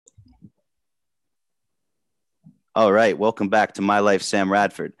All right, welcome back to My Life, Sam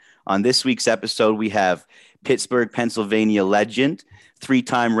Radford. On this week's episode, we have Pittsburgh, Pennsylvania legend,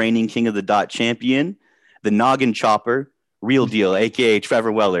 three-time reigning King of the Dot champion, the Noggin Chopper, Real Deal, aka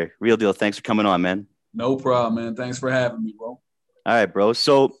Trevor Weller. Real Deal, thanks for coming on, man. No problem, man. Thanks for having me, bro. All right, bro.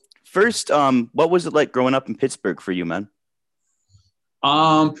 So first, what was it like growing up in Pittsburgh for you, man?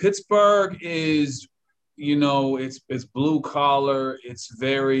 Pittsburgh is, it's blue collar. It's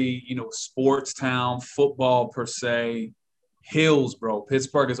very, sports town, football per se. Hills, bro.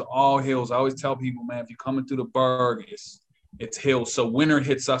 Pittsburgh is all hills. I always tell people, man, if you're coming through the burg, it's hills. So winter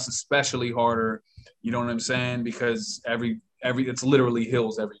hits us especially harder. You know what I'm saying? Because every it's literally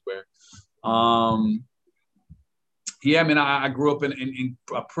hills everywhere. Um, yeah, I mean, I grew up in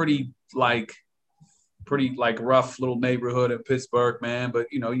a pretty rough little neighborhood in Pittsburgh, man. But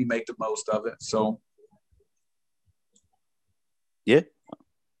you make the most of it. So Yeah.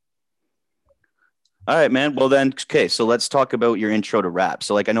 All right, man. Well, then, okay. So let's talk about your intro to rap.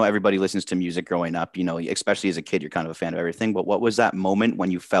 So, like, I know everybody listens to music growing up. Especially as a kid, you're kind of a fan of everything. But what was that moment when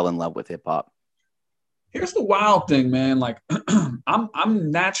you fell in love with hip hop? here's the wild thing, man. Like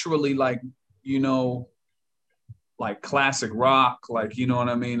I'm naturally you know like classic rock, like you know what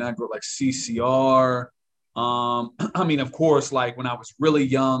I mean. I grew up like CCR. I mean, of course, like when I was really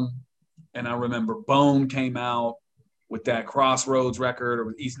young, and I remember Bone came out with that Crossroads record or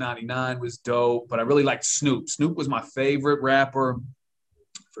with East 99 was dope. But I really liked Snoop. Snoop was my favorite rapper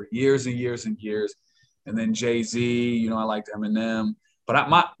for years and years and years. And then Jay-Z, I liked Eminem. But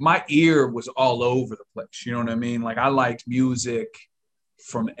my ear was all over the place. You know what I mean? Like I liked music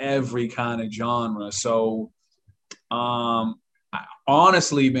from every kind of genre. So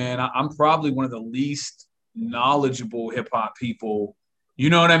honestly, man, I'm probably one of the least knowledgeable hip hop people. You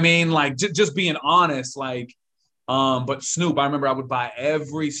know what I mean? Like just being honest, like but Snoop, I remember I would buy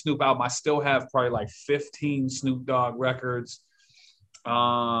every Snoop album. I still have probably like 15 Snoop Dogg records.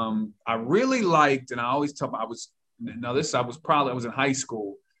 I really liked, and I always tell I was now this I was in high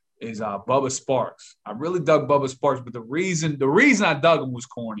school is Bubba Sparks. I really dug Bubba Sparks, but the reason I dug him was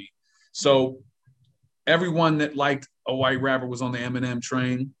corny. So everyone that liked a white rapper was on the Eminem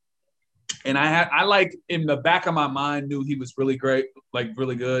train, and I like in the back of my mind knew he was really great, like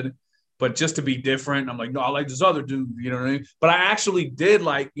really good. But just to be different, I'm like, no, I like this other dude, you know what I mean? But I actually did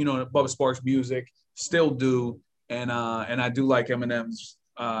like, Bubba Sparks music, still do, and I do like Eminem's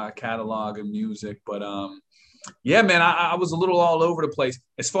catalog and music. But yeah, man, I was a little all over the place.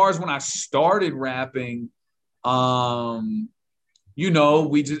 As far as when I started rapping, um,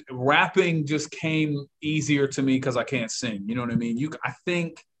 we just rapping just came easier to me because I can't sing. You know what I mean? I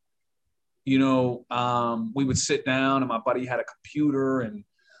think, we would sit down and my buddy had a computer and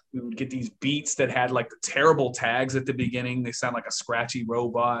we would get these beats that had like the terrible tags at the beginning. They sound like a scratchy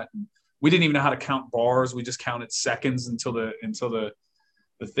robot. And we didn't even know how to count bars. We just counted seconds until the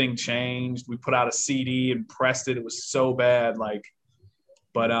thing changed. We put out a CD and pressed it. It was so bad.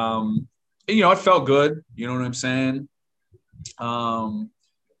 But it felt good. You know what I'm saying? Um,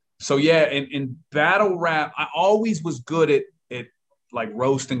 so yeah, in battle rap, I always was good at like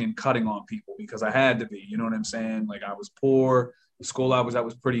roasting and cutting on people because I had to be. You know what I'm saying? Like I was poor. The school I was at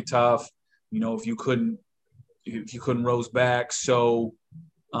was pretty tough. If you couldn't roast back, so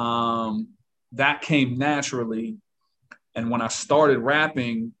um, that came naturally. And when I started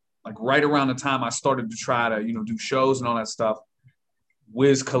rapping, like right around the time I started to try to do shows and all that stuff,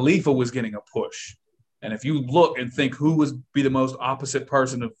 Wiz Khalifa was getting a push. And if you look and think who would be the most opposite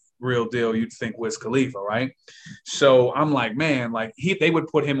person of Real Deal, you'd think Wiz Khalifa, right? So I'm like, man, like they would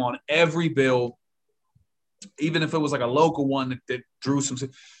put him on every bill, even if it was like a local one that drew some.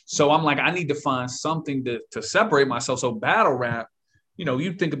 So I'm like, I need to find something to separate myself. So battle rap,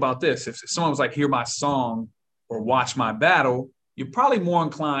 you'd think about this. If someone was like, hear my song or watch my battle, you're probably more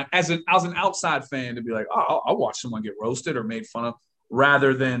inclined as an outside fan to be like, oh, I'll watch someone get roasted or made fun of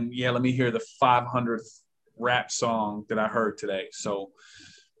rather than, yeah, let me hear the 500th rap song that I heard today. So,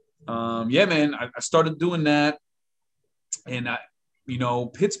 yeah, man, I started doing that. And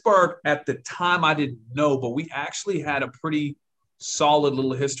Pittsburgh at the time I didn't know, but we actually had a pretty solid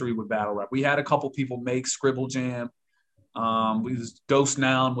little history with battle rap. We had a couple people make Scribble Jam. Dose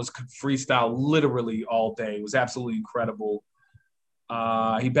Noun was freestyle literally all day. It was absolutely incredible.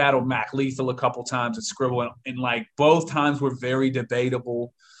 He battled Mac Lethal a couple times at Scribble, and like both times were very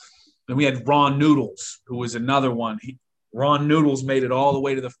debatable. Then we had Ron Noodles, who was another one. Ron Noodles made it all the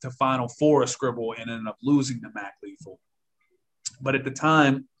way to the final four of Scribble and ended up losing to Mac Lethal. But at the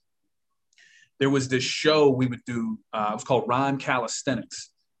time, there was this show we would do. It was called Rhyme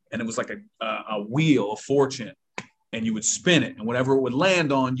Calisthenics, and it was like a wheel of fortune, and you would spin it, and whatever it would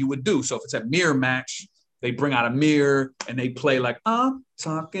land on, you would do. So if it's a mirror match, they bring out a mirror and they play like, I'm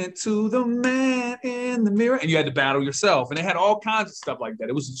talking to the man in the mirror. And you had to battle yourself. And they had all kinds of stuff like that.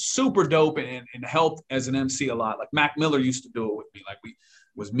 It was super dope and helped as an MC a lot. Like Mac Miller used to do it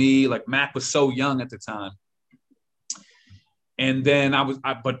with me. Like Mac was so young at the time. And then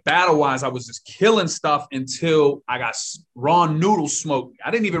but battle-wise, I was just killing stuff until I got Ron Noodle smoked.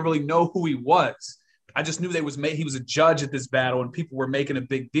 I didn't even really know who he was. I just knew he was a judge at this battle and people were making a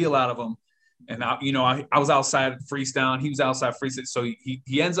big deal out of him. And I was outside freestyle and he was outside freestyle. So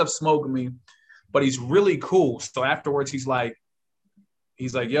he ends up smoking me, but he's really cool. So afterwards he's like,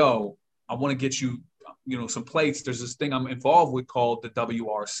 yo, I want to get you, some plates. There's this thing I'm involved with called the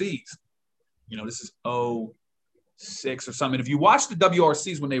WRCs. This is 06 or something. If you watch the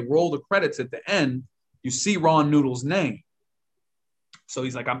WRCs, when they roll the credits at the end, you see Ron Noodle's name. So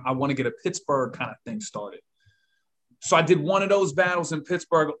he's like, I want to get a Pittsburgh kind of thing started. So I did one of those battles in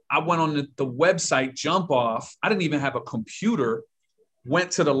Pittsburgh. I went on the website, Jump Off. I didn't even have a computer.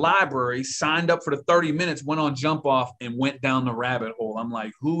 Went to the library, signed up for the 30 minutes, went on Jump Off, and went down the rabbit hole. I'm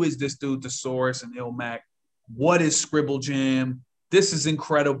like, who is this dude, Thesaurus and Ilmac? What is Scribble Jam? This is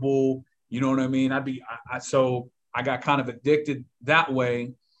incredible. You know what I mean? So I got kind of addicted that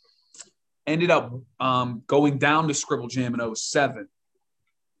way. Ended up going down to Scribble Jam in 07.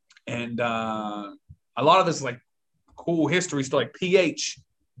 And a lot of this like cool history stuff, like PH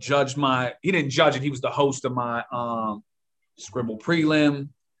judged he didn't judge it. He was the host of my Scribble prelim.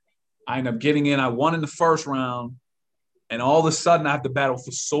 I ended up getting in. I won in the first round. And all of a sudden I have to battle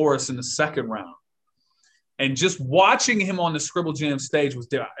Thesaurus in the second round. And just watching him on the Scribble Jam stage was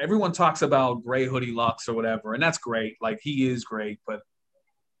different. Everyone talks about Gray Hoodie Lux or whatever, and that's great. Like, he is great. But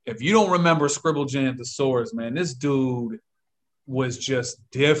if you don't remember Scribble Jam Thesaurus, man, this dude was just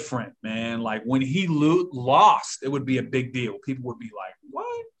different, man. Like, when he lost, it would be a big deal. People would be like,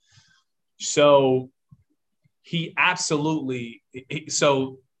 what? So he absolutely –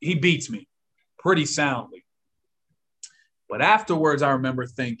 so he beats me pretty soundly. But afterwards, I remember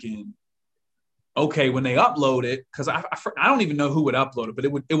thinking – okay, when they upload it, because I don't even know who would upload it, but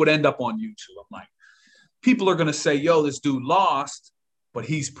it would end up on YouTube. I'm like, people are going to say, yo, this dude lost, but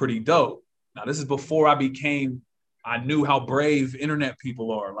he's pretty dope. Now, this is before I knew how brave internet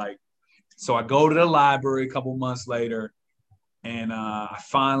people are. Like, so I go to the library a couple months later, and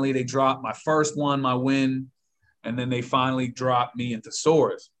they dropped my first one, my win, and then they finally dropped me in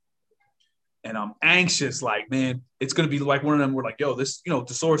Thesaurus. And I'm anxious, like, man, it's going to be like one of them. We're like, yo, this,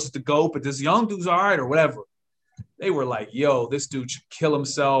 Thesaurus is the GOAT, but this young dude's all right or whatever. They were like, yo, this dude should kill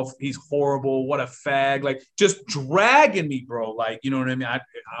himself. He's horrible. What a fag. Like, just dragging me, bro. Like, you know what I mean? I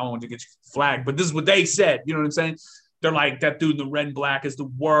don't want to get you flagged, but this is what they said. You know what I'm saying? They're like, that dude in the red and black is the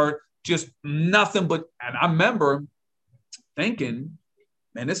word. Just nothing but, and I remember thinking,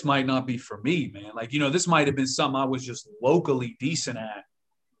 man, this might not be for me, man. Like, this might have been something I was just locally decent at.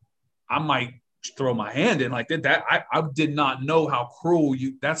 I might throw my hand in like that. I did not know how cruel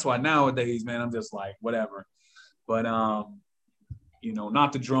that's why nowadays, man, I'm just like, whatever. But,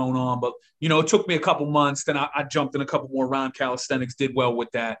 not to drone on, but, it took me a couple months. Then I jumped in a couple more round calisthenics, did well with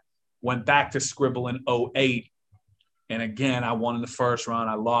that. Went back to Scribble in 08. And again, I won in the first round.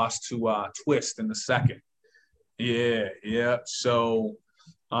 I lost to Twist in the second. Yeah. So,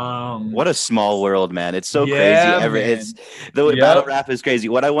 what a small world, man. It's so crazy. Yep. Battle rap is crazy.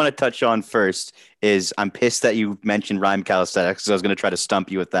 What I want to touch on first is I'm pissed that you mentioned rhyme calisthenics, because I was going to try to stump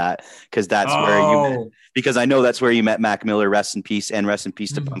you with that, because that's where you met, because I know that's where you met Mac Miller, rest in peace, and rest in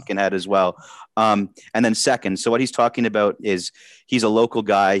peace to Pumpkinhead as well. And then second, so what he's talking about is he's a local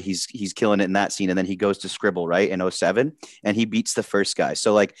guy. He's killing it in that scene. And then he goes to Scribble, right, in 07, and he beats the first guy.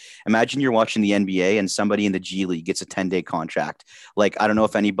 So, like, imagine you're watching the NBA and somebody in the G League gets a 10-day contract. Like, I don't know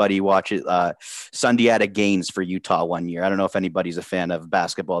if anybody watches Sundiata Gaines for Utah one year. I don't know if anybody's a fan of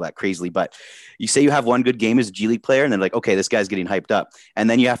basketball that crazily, but you say you have one good game as a G League player, and then like, okay, this guy's getting hyped up. And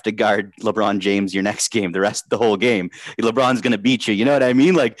then you have to guard LeBron James your next game, the whole game. LeBron's going to beat you. You know what I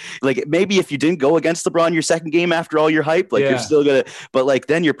mean? Like maybe if you didn't go against LeBron your second game after all your hype, like, you're still going to, but like,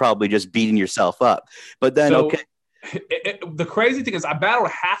 then you're probably just beating yourself up. But then, the crazy thing is I battled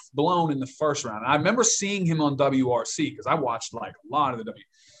Half Blown in the first round. I remember seeing him on WRC because I watched like a lot of the W.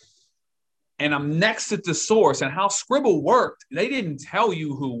 And I'm next to the source, and how Scribble worked. They didn't tell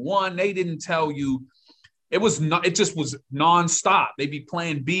you who won. They didn't tell you. It just was nonstop. They'd be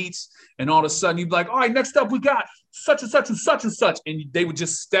playing beats, and all of a sudden you'd be like, all right, next up we got such and such and such and such. And they would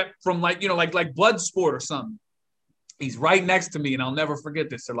just step from like Bloodsport or something. He's right next to me, and I'll never forget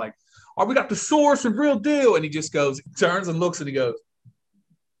this. They're like, oh, we got the source and Real Deal. And he just goes, turns and looks, and he goes.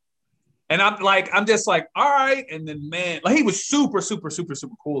 And I'm just like, all right. And then, man, like, he was super, super, super,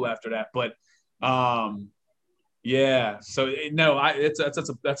 super cool after that. But Yeah. So no,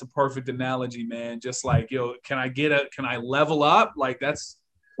 that's a perfect analogy, man. Just like, can I level up? Like that's,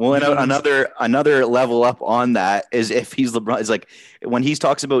 Well, and another level up on that is if he's LeBron, is like when he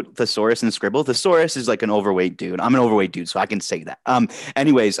talks about Thesaurus and Scribble, Thesaurus is like an overweight dude. I'm an overweight dude, so I can say that.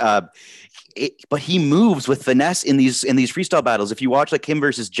 Anyways, but he moves with finesse in these freestyle battles. If you watch like him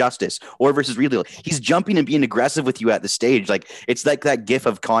versus Justice or versus Real, he's jumping and being aggressive with you at the stage. Like it's like that gif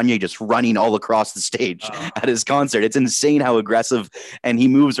of Kanye just running all across the stage at his concert. It's insane how aggressive and he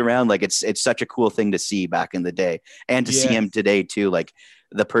moves around. Like it's such a cool thing to see back in the day and to see him today too. Like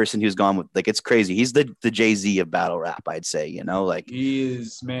the person who's gone with, like, it's crazy. He's the Jay-Z of battle rap, I'd say, like he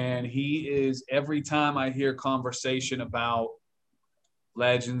is, man. He is. Every time I hear conversation about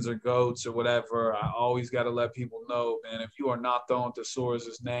legends or goats or whatever, I always got to let people know, man, if you are not throwing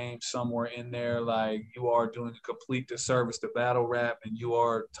Thesaurus' name somewhere in there, like you are doing a complete disservice to battle rap and you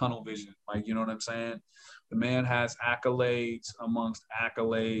are tunnel vision. Like, you know what I'm saying? The man has accolades amongst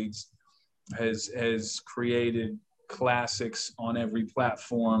accolades, has created classics on every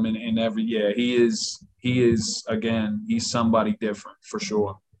platform and every, he is again, he's somebody different for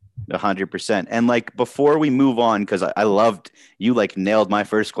sure. 100%. And like before we move on, because I loved you, like nailed my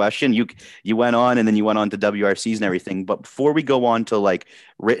first question. You went on and then you went on to WRCs and everything. But before we go on to like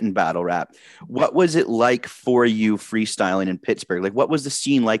written battle rap, what was it like for you freestyling in Pittsburgh? Like what was the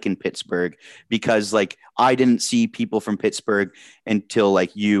scene like in Pittsburgh? Because like I didn't see people from Pittsburgh until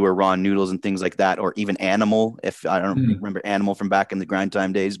like you or Ron Noodles and things like that, or even Animal, if I don't remember Animal from back in the grind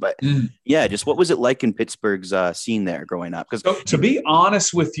time days. But yeah, just what was it like in Pittsburgh's scene there growing up? Because to be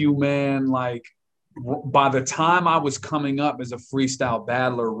honest with you, man, like by the time I was coming up as a freestyle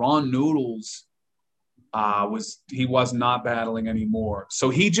battler, Ron Noodles was not battling anymore.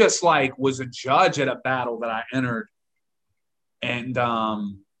 So he just like was a judge at a battle that I entered. And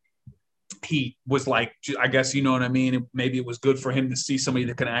he was like, I guess, you know what I mean? Maybe it was good for him to see somebody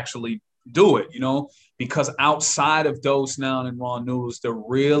that can actually do it, because outside of Dose Now and Ron Noodles, there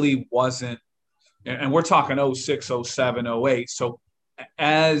really wasn't, and we're talking 06, 07, 08. So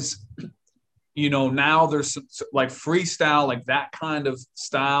as now there's like freestyle, like that kind of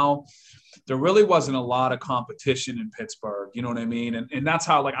style, there really wasn't a lot of competition in Pittsburgh. You know what I mean? And that's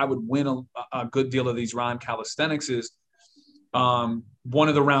how like I would win a good deal of these rhyme calisthenics is one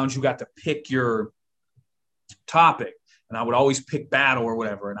of the rounds you got to pick your topic, and I would always pick battle or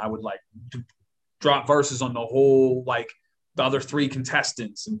whatever, and I would like drop verses on the whole, like the other three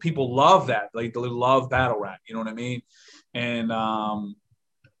contestants, and people love that. Like they love battle rap. You know what I mean? And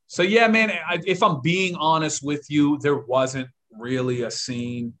so yeah, man. If I'm being honest with you, there wasn't really a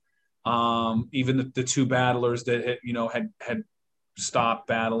scene. Even the two battlers that had stopped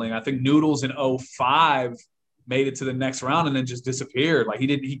battling. I think Noodles in 05 made it to the next round and then just disappeared. Like he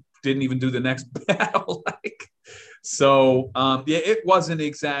didn't even do the next battle. Like so, it wasn't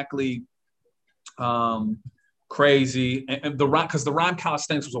exactly crazy. And because the rhyme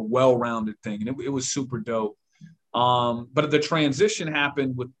calisthenics was a well-rounded thing, and it was super dope. But the transition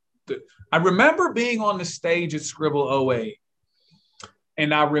happened with I remember being on the stage at Scribble 08.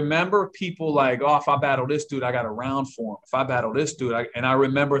 And I remember people like, oh, if I battle this dude, I got a round for him. If I battle this dude, and I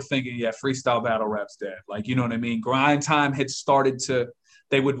remember thinking, yeah, freestyle battle rap's dead. Like, you know what I mean? Grind Time had started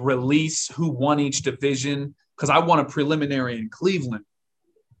they would release who won each division, because I won a preliminary in Cleveland.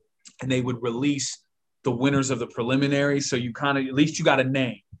 And they would release the winners of the preliminary. So you kind of, at least you got a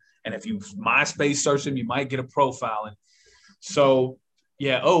name. And if you MySpace search them, you might get a profile. And so,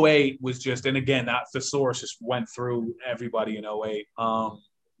 yeah, 08 was just, and again, that Thesaurus just went through everybody in 08.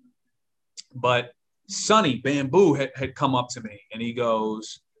 But Sonny Bamboo had come up to me and he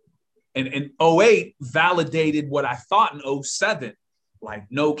goes, and 08 validated what I thought in 07. Like,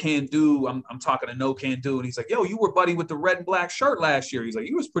 No Can Do. I'm talking to No Can Do. And he's like, yo, you were buddy with the red and black shirt last year. He's like,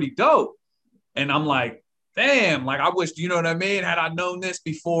 you was pretty dope. And I'm like, damn, like I wish, you know what I mean? Had I known this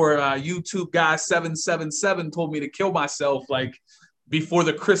before YouTube guy 777 told me to kill myself, like before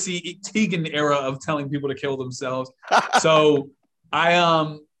the Chrissy Teigen era of telling people to kill themselves. So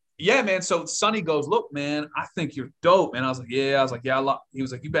yeah, man. So Sonny goes, look, man, I think you're dope. And I was like, yeah. He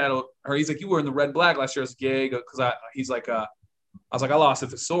was like, you battled her. He's like, you were in the red and black last year. I was like, yeah, because he's like, I was like, I lost the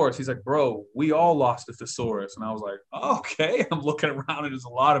Thesaurus. He's like, bro, we all lost the Thesaurus. And I was like, okay. I'm looking around and there's a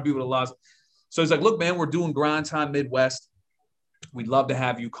lot of people that lost. So he's like, look, man, we're doing Grind Time Midwest. We'd love to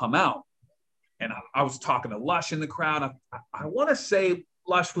have you come out. And I was talking to Lush in the crowd. I want to say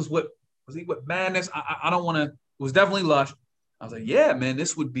Lush was he with Madness? I don't want to, it was definitely Lush. I was like, yeah, man,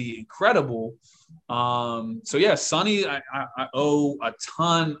 this would be incredible. So yeah, Sonny, I owe a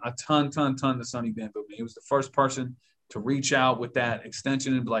ton to Sonny Bamboo. He was the first person to reach out with that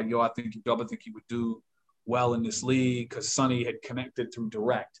extension and be like, yo, I think you would do well in this league, because Sonny had connected through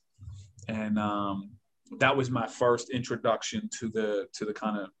direct. And that was my first introduction to the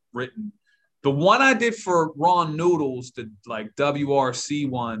kind of written. The one I did for Ron Noodles, the like WRC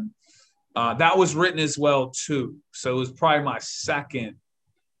one, that was written as well too. So it was probably my second,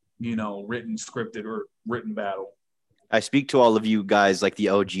 written, scripted or written battle. I speak to all of you guys, like the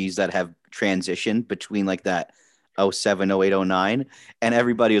OGs that have transitioned between like that 07, 08, 09, and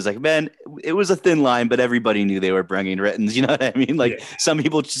everybody was like, man, it was a thin line, but everybody knew they were bringing writtens. You know what I mean? Like some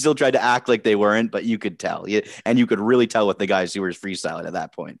people still tried to act like they weren't, but you could tell. And you could really tell with the guys who were freestyling at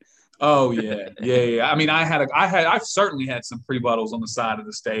that point. Oh yeah. I mean, I certainly had some pre-buttles on the side of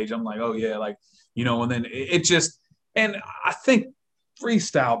the stage. I'm like, oh yeah, like, and then it just, and I think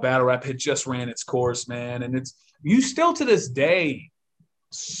freestyle battle rap had just ran its course, man. And you still to this day,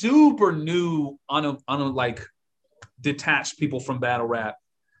 super new, like detached people from battle rap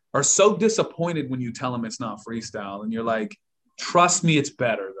are so disappointed when you tell them it's not freestyle, and you're like, trust me, it's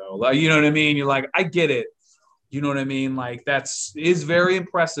better though. Like, you know what I mean? You're like, I get it. You know what I mean? Like is very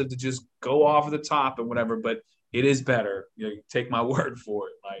impressive to just go off the top and whatever, but it is better. You take my word for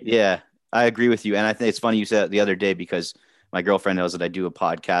it. Like, yeah, I agree with you. And I think it's funny you said it the other day, because my girlfriend knows that I do a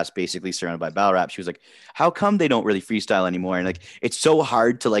podcast basically surrounded by battle rap. She was like, how come they don't really freestyle anymore? And like, it's so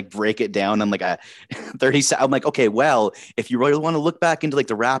hard to like break it down on like a 30. I'm like, okay, well, if you really want to look back into like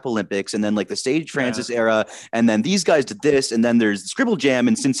the rap Olympics and then like the Stage Francis era, and then these guys did this, and then there's the Scribble Jam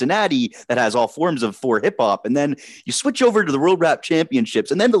in Cincinnati that has all forms of for hip hop. And then you switch over to the World Rap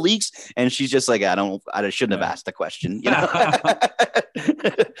Championships and then the leagues. And she's just like, I shouldn't have asked the question. Yeah,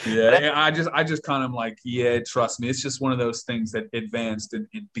 I just kind of like, yeah, trust me, it's just one of those things that advanced and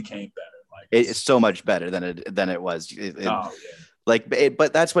it became better. Like it's so much better than it was.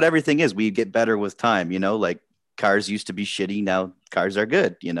 But that's what everything is. We get better with time, like cars used to be shitty. Now cars are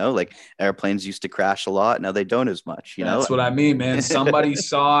good, like airplanes used to crash a lot. Now they don't as much, That's what I mean, man. Somebody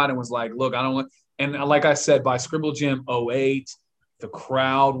saw it and was like, look, I don't want, and like I said, by Scribble Jam 08, the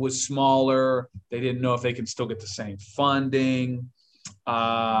crowd was smaller. They didn't know if they can still get the same funding.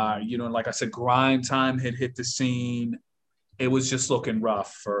 Like I said, Grind Time had hit the scene. It was just looking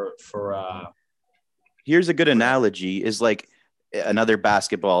rough for here's a good analogy is like another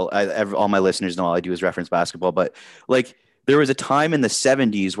basketball. All my listeners know all I do is reference basketball, but like there was a time in the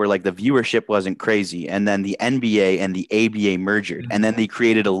 70s where like the viewership wasn't crazy, and then the NBA and the ABA merged, and then they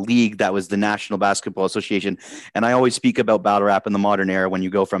created a league that was the National Basketball Association. And I always speak about battle rap in the modern era when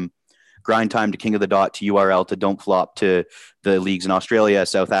you go from Grind Time to King of the Dot to URL to Don't Flop to the leagues in Australia,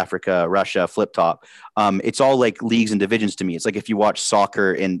 South Africa, Russia, Flip Top. It's all like leagues and divisions to me. It's like if you watch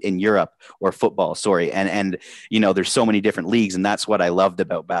soccer in Europe or football, and there's so many different leagues, and that's what I loved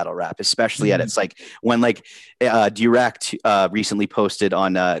about battle rap, especially at it's like when like Direct recently posted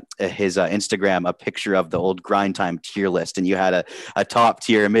on his Instagram a picture of the old Grind Time tier list, and you had a top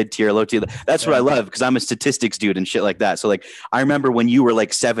tier, a mid tier, low tier. That's what I love, because I'm a statistics dude and shit like that. So like I remember when you were like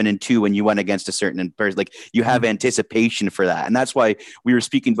 7-2 when you went against a certain person, like you have anticipation for that. And that's why we were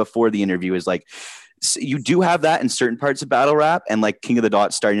speaking before the interview is like, you do have that in certain parts of battle rap, and like King of the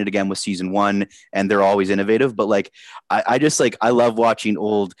Dot starting it again with season 1, and they're always innovative. But like, I just like, I love watching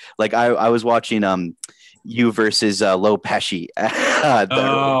old, like I was watching, you versus Low Pesci. That's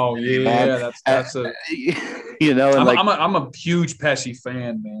a I'm a huge Pesci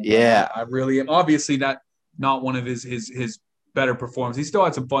fan, man. Yeah, I really am. Obviously not one of his better performances. He still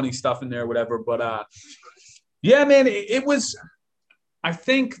had some funny stuff in there, whatever. But yeah, man, it was. I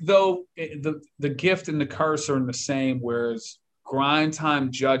think though the gift and the curse are in the same. Whereas Grind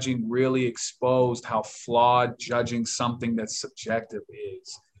Time judging really exposed how flawed judging something that's subjective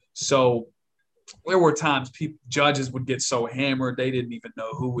is. So there were times judges would get so hammered they didn't even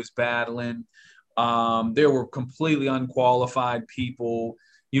know who was battling. There were completely unqualified people.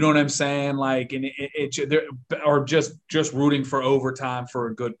 You know what I'm saying? Like, and or just rooting for overtime for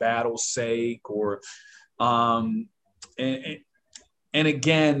a good battle's sake, or and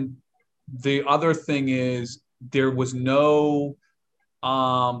again, the other thing is there was no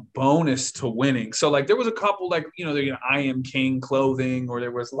bonus to winning. So like there was a couple like I Am King clothing, or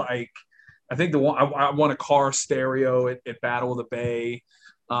there was like I think the one I won a car stereo at Battle of the Bay.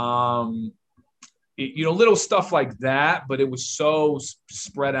 Little stuff like that, but it was so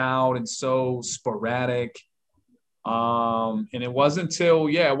spread out and so sporadic. And it wasn't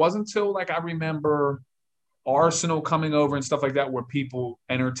until like I remember Arsenal coming over and stuff like that where people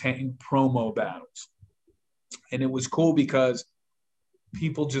entertained promo battles. And it was cool because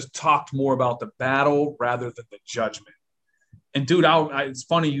people just talked more about the battle rather than the judgment. And dude, it's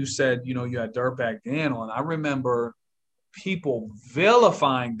funny you said, you had Dirtbag Dan on. I remember people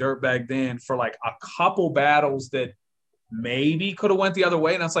vilifying Dirtbag Dan for like a couple battles that maybe could have went the other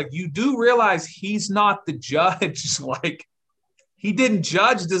way. And I was like, you do realize he's not the judge. Like, he didn't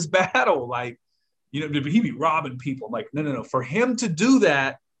judge this battle. Like, you know, he'd be robbing people. I'm like, no. For him to do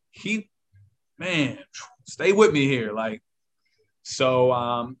that, stay with me here. Like,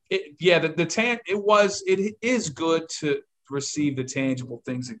 so it is good to receive the tangible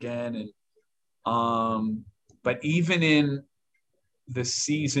things again. And but even in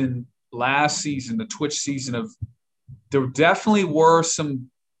the last season, the Twitch season there definitely were some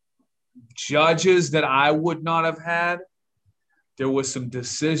judges that I would not have had. There was some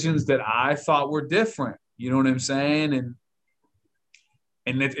decisions that I thought were different. You know what I'm saying?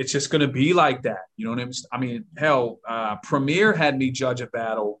 And it's just going to be like that. You know what I'm saying? I mean, hell, Premier had me judge a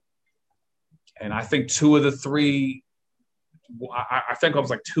battle, and I think two of the three, I think I was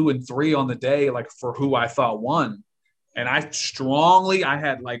like 2 and 3 on the day, like for who I thought won. And I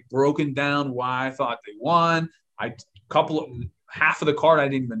had like broken down why I thought they won. Half of the card I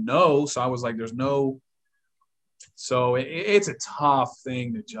didn't even know. So I was like, it's a tough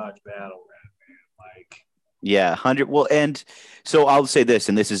thing to judge battle rap, man. Like, yeah, 100. Well, and so I'll say this,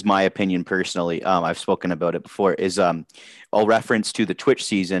 and this is my opinion personally. I've spoken about it before. I'll reference to the Twitch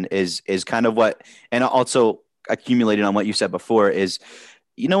season is kind of what, and also accumulated on what you said before is,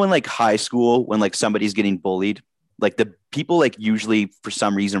 you know, in like high school when like somebody's getting bullied, like the people like usually for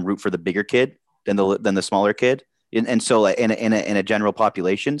some reason root for the bigger kid than the smaller kid. And so like in a general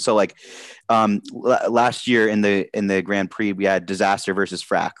population. So like last year in the Grand Prix, we had Disaster versus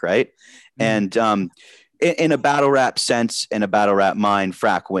Frack, right? Mm-hmm. And in a battle rap sense, in a battle rap mind,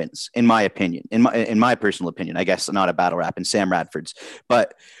 Frack wins, in my opinion, in my personal opinion. I guess not a battle rap in Sam Radford's,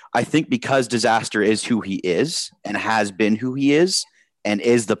 but I think because Disaster is who he is and has been who he is and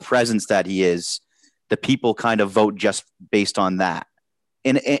is the presence that he is, the people kind of vote just based on that.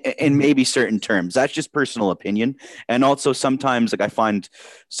 In maybe certain terms. That's just personal opinion. And also sometimes like I find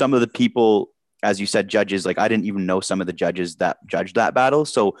some of the people, as you said, judges, like I didn't even know some of the judges that judged that battle.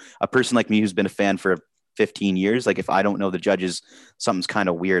 So a person like me who's been a fan for 15 years, like if I don't know the judges, something's kind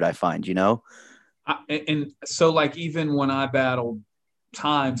of weird, I find, you know? And so like even when I battled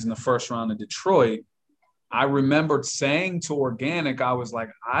Times in the first round of Detroit, I remembered saying to Organic, I was like,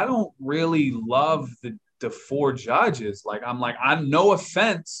 I don't really love the 4 judges. Like, I'm no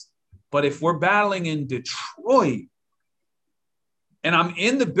offense, but if we're battling in Detroit and I'm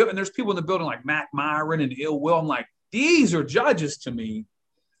in the building, there's people in the building like Mac Myron and Ill Will, I'm like, these are judges to me.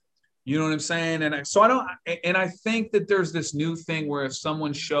 You know what I'm saying? And I think that there's this new thing where if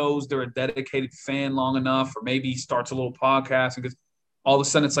someone shows they're a dedicated fan long enough, or maybe starts a little podcast and all of a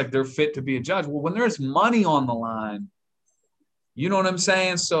sudden it's like they're fit to be a judge. Well, when there's money on the line, you know what I'm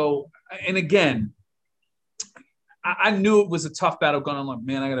saying? So, and again, I knew it was a tough battle going on. I'm like,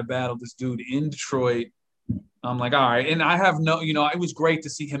 man, I got to battle this dude in Detroit. I'm like, all right. And I have it was great to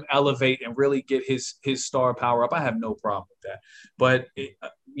see him elevate and really get his star power up. I have no problem with that. But,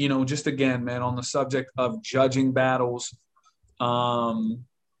 just again, man, on the subject of judging battles,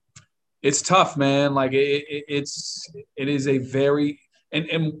 it's tough, man. Like it is a very,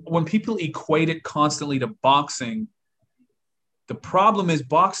 and when people equate it constantly to boxing, the problem is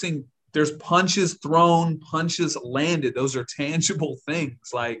boxing, there's punches thrown, punches landed. Those are tangible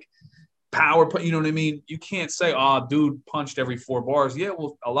things like power. You know what I mean? You can't say, oh, dude punched every 4 bars. Yeah,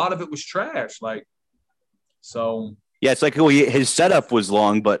 well, a lot of it was trash. Like, so. Yeah, it's like his setup was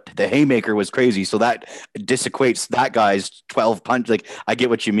long, but the haymaker was crazy. So that disequates that guy's 12 punch. Like, I get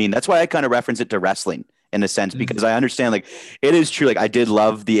what you mean. That's why I kind of reference it to wrestling in a sense, because I understand, like, it is true. Like, I did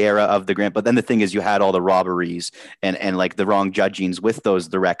love the era of the Grant, but then the thing is you had all the robberies and like the wrong judgings with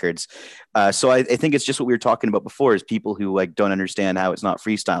the records. So I think it's just what we were talking about before is people who like don't understand how it's not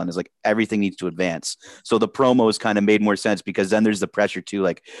freestyle and is like everything needs to advance. So the promos kind of made more sense because then there's the pressure too,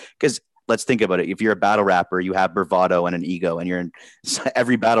 like, because let's think about it. If you're a battle rapper, you have bravado and an ego, and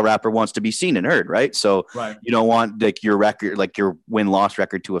every battle rapper wants to be seen and heard, right? So You don't want like your record, like your win-loss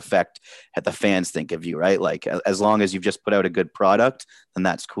record to affect how the fans think of you, right? Like as long as you've just put out a good product, then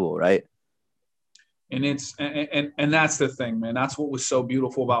that's cool, right? And and that's the thing, man. That's what was so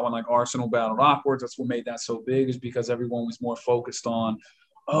beautiful about when like Arsenal battled Awkwards. That's what made that so big, is because everyone was more focused on,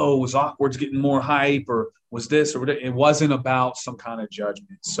 oh, was Awkwards getting more hype, or was this, or it wasn't about some kind of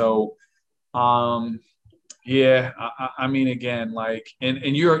judgment. So yeah, I mean, again, like,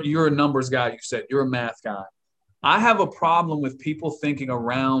 and you're a numbers guy. You said you're a math guy. I have a problem with people thinking a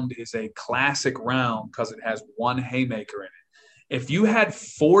round is a classic round because it has one haymaker in it. If you had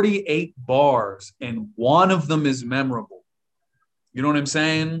 48 bars and one of them is memorable, you know what I'm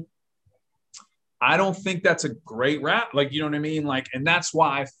saying? I don't think that's a great rap. Like, you know what I mean? Like, and that's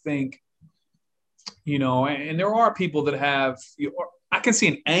why I think, you know, and there are people that have, I can see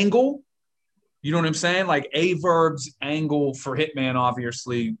an angle, you know what I'm saying? Like A-Verb's angle for Hitman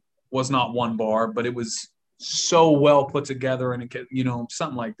obviously was not one bar, but it was so well put together and it, you know,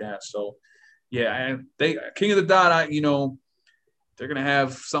 something like that. So yeah, and they King of the Dot, you know, they're gonna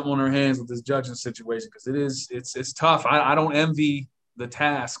have something on their hands with this judging situation because it's tough. I don't envy the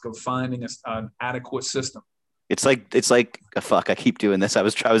task of finding an adequate system. It's like fuck. I keep doing this. I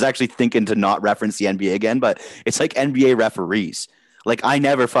was actually thinking to not reference the NBA again, but it's like NBA referees. Like I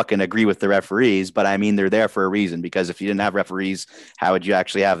never fucking agree with the referees, but I mean they're there for a reason because if you didn't have referees, how would you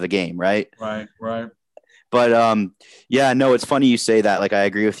actually have the game, right? Right. But yeah, no, it's funny you say that. Like I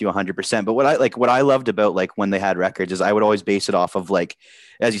agree with you 100%. But what I loved about like when they had records is I would always base it off of like,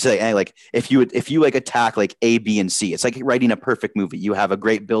 as you say, like if you like attack like A, B, and C, it's like writing a perfect movie. You have a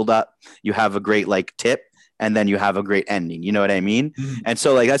great build up, you have a great like tip, and then you have a great ending. You know what I mean? Mm-hmm. And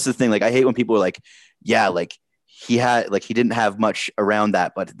so like that's the thing. Like I hate when people are like, yeah, like he didn't have much around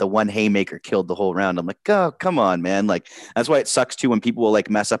that, but the one haymaker killed the whole round. I'm like, oh, come on, man. Like that's why it sucks too when people will like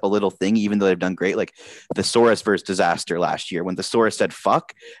mess up a little thing, even though they've done great. Like the Soros versus Disaster last year, when the Soros said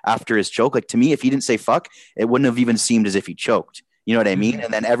fuck after his choke. Like to me, if he didn't say fuck, it wouldn't have even seemed as if he choked. You know what I mean?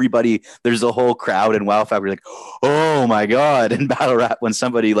 And then everybody, there's a whole crowd in WoW Fabric like, oh my God. And Battle Rap, when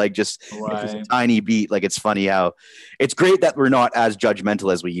somebody like just misses a tiny beat, like it's funny how it's great that we're not as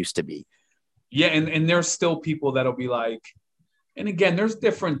judgmental as we used to be. Yeah, and there's still people that'll be like, and again, there's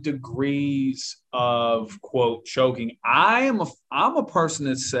different degrees of quote choking. I'm a person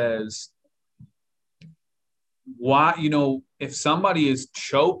that says, why, you know, if somebody is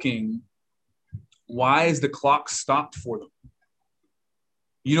choking, why is the clock stopped for them?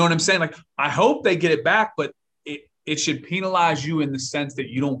 You know what I'm saying? Like, I hope they get it back, but it should penalize you in the sense that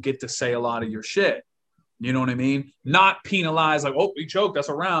you don't get to say a lot of your shit. You know what I mean? Not penalize like, oh, he choked, that's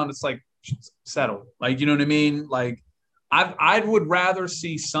a round. It's like, settle. Like, you know what I mean? Like, I would rather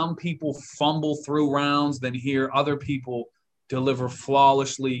see some people fumble through rounds than hear other people deliver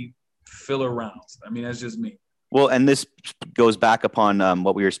flawlessly filler rounds. I mean, that's just me. Well, and this goes back upon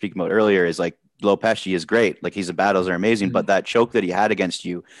what we were speaking about earlier is like Lopesci is great. Like his battles are amazing, but that choke that he had against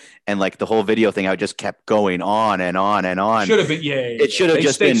you and like the whole video thing, how it just kept going on and on and on. Should have been, yeah. It should have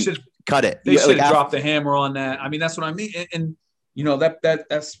just been cut it. They should have dropped the hammer on that. I mean, that's what I mean. And you know,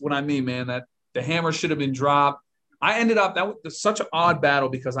 that's what I mean, man, that the hammer should have been dropped. I ended up, that was such an odd battle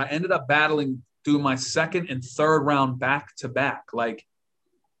because I ended up battling through my second and third round back to back. Like,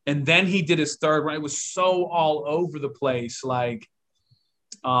 and then he did his third round. It was so all over the place. Like,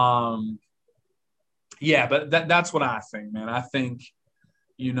 yeah, but that's what I think, man. I think,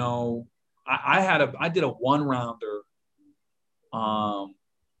 you know, I did a one rounder.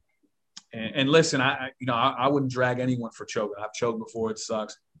 And listen, I wouldn't drag anyone for choking. I've choked before. It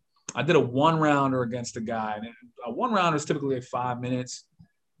sucks. I did a one rounder against a guy. And a one rounder is typically like 5 minutes.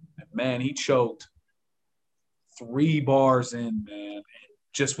 And man, he choked 3 bars in, man. And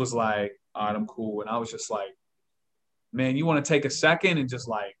just was like, all right, I'm cool. And I was just like, man, you want to take a second and just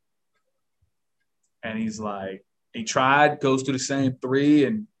like, and he's like, he tried, goes through the same 3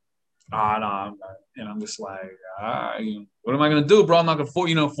 and no, and I'm just like, what am I gonna do, bro? I'm not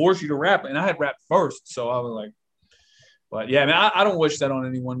gonna force you to rap. And I had rapped first, so I was like, but yeah, man, I don't wish that on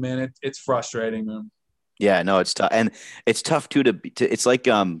anyone, man. It's frustrating, man. Yeah, no, it's tough, and it's tough too to it's like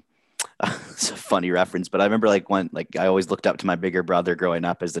it's a funny reference, but I remember like when like I always looked up to my bigger brother growing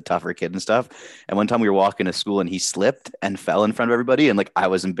up as the tougher kid and stuff. And one time we were walking to school and he slipped and fell in front of everybody, and like I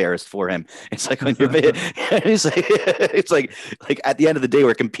was embarrassed for him. It's like when you're it's like at the end of the day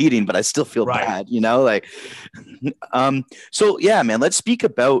we're competing, but I still feel bad, you know? Like so yeah, man, let's speak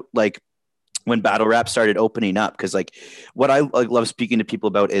about like when battle rap started opening up, because like what I like love speaking to people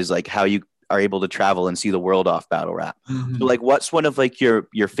about is like how you are able to travel and see the world off battle rap. Mm-hmm. So like what's one of like your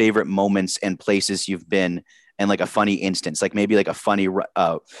favorite moments and places you've been, and like a funny instance, like maybe like a funny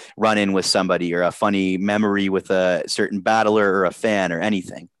run in with somebody or a funny memory with a certain battler or a fan or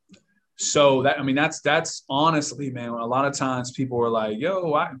anything? So that's honestly, man, a lot of times people are like, yo,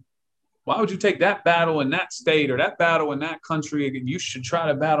 why would you take that battle in that state or that battle in that country? You should try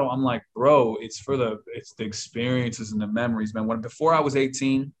to battle. I'm like, bro, it's the experiences and the memories, man. Before I was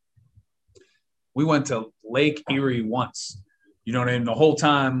 18, we went to Lake Erie once. You know what I mean? The whole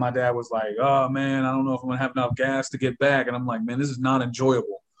time my dad was like, oh, man, I don't know if I'm going to have enough gas to get back. And I'm like, man, this is not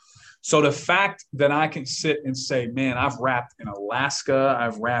enjoyable. So the fact that I can sit and say, man, I've rapped in Alaska,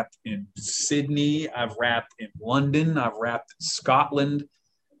 I've rapped in Sydney, I've rapped in London, I've rapped in Scotland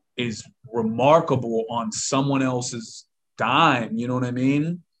is remarkable on someone else's dime. You know what I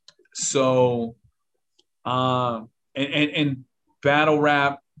mean? So And battle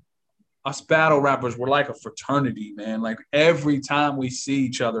rap, us battle rappers, we're like a fraternity, man. Like every time we see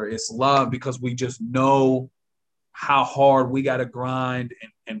each other, it's love because we just know how hard we got to grind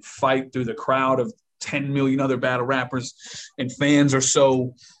and fight through the crowd of 10 million other battle rappers. And fans are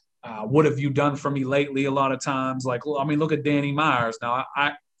so, what have you done for me lately? A lot of times, like, I mean, look at Danny Myers. Now,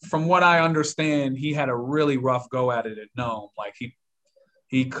 from what I understand, he had a really rough go at it at Nome. Like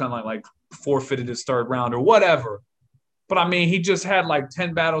he kind of like forfeited his third round or whatever. But I mean, he just had like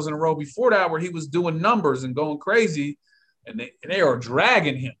 10 battles in a row before that where he was doing numbers and going crazy, and they are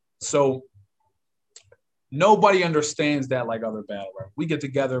dragging him. So nobody understands that like other battle rap. We get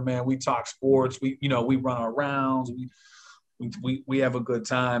together, man. We talk sports. We run our rounds. We have a good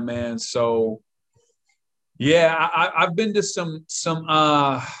time, man. So yeah, I've been to some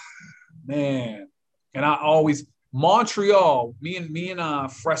man, and I always Montreal. Me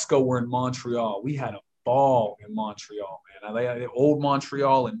and Fresco were in Montreal. We had a ball in Montreal, man. The old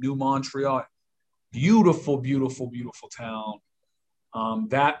Montreal and new Montreal, beautiful, beautiful, beautiful town.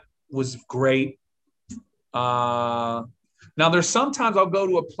 That was great. Now there's sometimes I'll go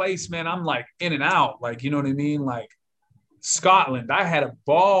to a place, man, I'm like in and out, like, you know what I mean? Like Scotland, I had a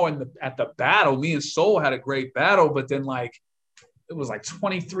ball at the battle. Me and Soul had a great battle, but then like it was like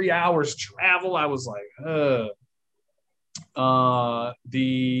 23 hours travel. I was like,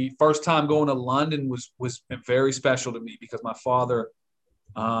 the first time going to London was very special to me because my father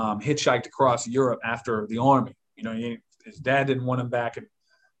hitchhiked across Europe after the army. You know, his dad didn't want him back in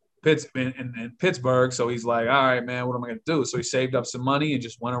Pittsburgh, so he's like, all right, man, what am I going to do? So he saved up some money and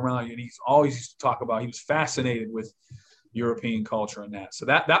just went around, and he's always used to talk about, he was fascinated with European culture and that. So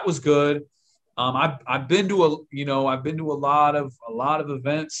that was good. I've been to a lot of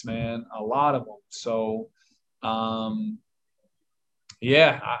events, man, a lot of them. So,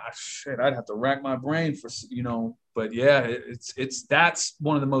 yeah, I'd have to rack my brain for, but yeah, that's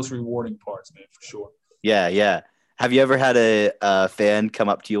one of the most rewarding parts, man, for sure. Yeah, yeah. Have you ever had a fan come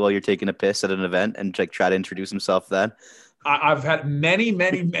up to you while you're taking a piss at an event and like try to introduce himself then? I've had many,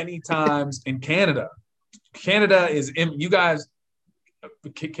 many, many times in Canada. Canada is you guys.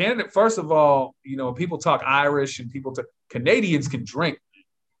 Canada, first of all, people talk Irish and Canadians can drink.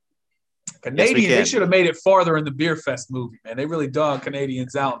 Canadians, they should have made it farther in the Beer Fest movie, man. They really dug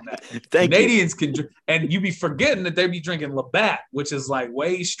Canadians out in that. Canadians can drink, and you be forgetting that they be drinking Labatt, which is like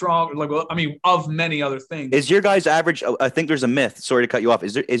way stronger. Like, I mean, of many other things. Is your guys' average? I think there's a myth. Sorry to cut you off.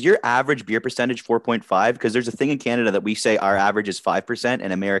 Is your average beer percentage 4.5? Because there's a thing in Canada that we say our average is 5%,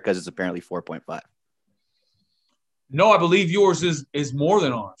 and America's is apparently 4.5. No, I believe yours is more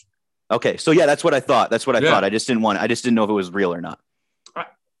than ours. Okay, so yeah, that's what I thought. That's what I thought. I just didn't know if it was real or not.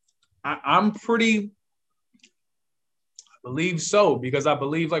 I'm pretty. I believe so because I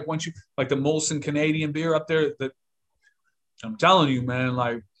believe like once you like the Molson Canadian beer up there that I'm telling you, man.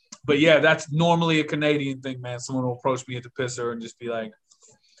 Like, but yeah, that's normally a Canadian thing, man. Someone will approach me at the pisser and just be like,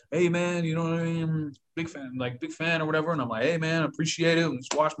 "Hey, man, you know what I mean? Big fan or whatever." And I'm like, "Hey, man, appreciate it.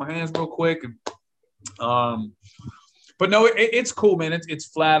 Just wash my hands real quick." And but no, it's cool, man. It's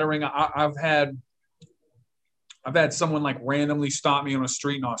flattering. I've had someone like randomly stop me on a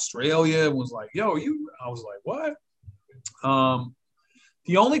street in Australia and was like, "Yo, you?" I was like, "What?"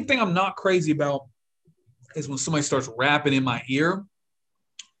 The only thing I'm not crazy about is when somebody starts rapping in my ear,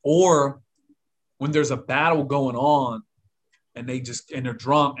 or when there's a battle going on and they're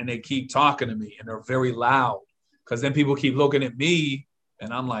drunk and they keep talking to me and they're very loud. Because then people keep looking at me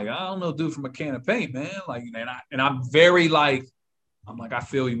and I'm like, I don't know, dude, from a can of paint, man. Like, and I'm very like, I'm like, I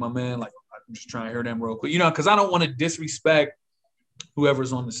feel you, my man. Like, I'm just trying to hear them real quick, because I don't want to disrespect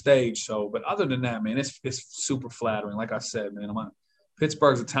whoever's on the stage. So, but other than that, man, it's super flattering. Like I said, man,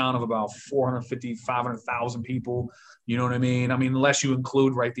 Pittsburgh's a town of about 450, 500,000 people. You know what I mean? I mean, unless you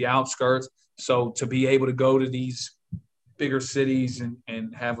include the outskirts. So to be able to go to these bigger cities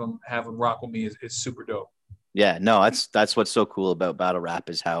and have them rock with me is super dope. Yeah, no, that's what's so cool about battle rap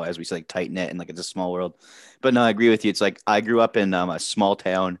is how, as we say, like tight knit and like it's a small world. But no, I agree with you. It's like I grew up in a small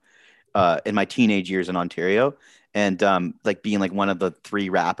town in my teenage years in Ontario, and like being like one of the 3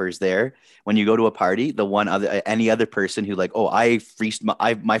 rappers there. When you go to a party, any other person who like, oh,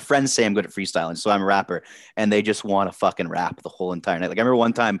 my friends say I'm good at freestyling, so I'm a rapper, and they just want to fucking rap the whole entire night. Like I remember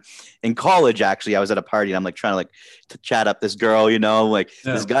one time in college, actually, I was at a party and I'm like trying to chat up this girl,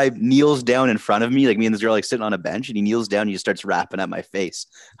 this guy kneels down in front of me, like me and this girl like sitting on a bench, and he kneels down and he just starts rapping at my face.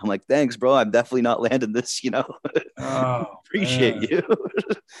 I'm like, thanks, bro. I'm definitely not landing this, Appreciate you.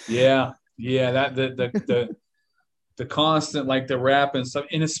 Yeah. That the constant, like the rap and stuff,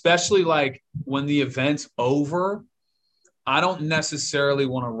 and especially like when the event's over I don't necessarily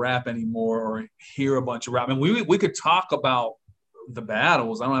want to rap anymore or hear a bunch of rap. And we could talk about the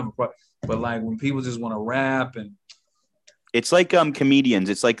battles. I don't have a problem. But like when people just want to rap and It's like comedians.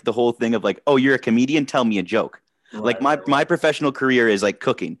 It's like the whole thing of like, oh, you're a comedian, tell me a joke. Like my professional career is like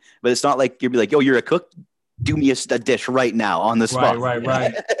cooking, but it's not like you'd be like, oh, you're a cook, do me a dish right now on the spot. Right.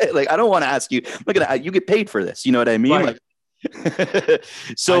 Like I don't want to ask you. Look at that. You get paid for this. You know what I mean? Right. Like,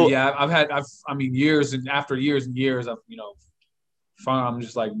 so yeah, I mean, years and after years and years, I'm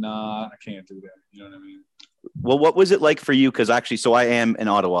just like, nah, I can't do that. You know what I mean? Well, what was it like for you? Because actually, so I am in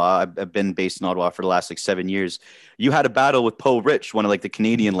Ottawa. I've been based in Ottawa for the last like 7 years. You had a battle with Poe Rich, one of like the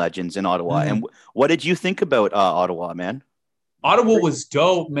Canadian legends in Ottawa. And what did you think about Ottawa, man? Ottawa was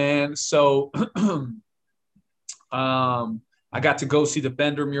dope, man. So I got to go see the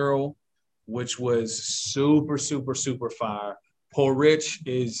Bender mural, which was super, super, super fire. Poe Rich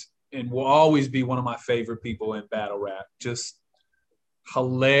is and will always be one of my favorite people in battle rap. Just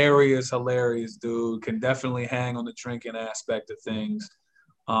hilarious dude. Can definitely hang on the drinking aspect of things.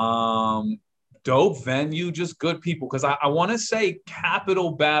 Dope venue, just good people. Because I want to say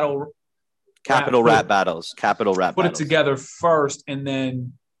Capital Rap Battles. Put it together first, and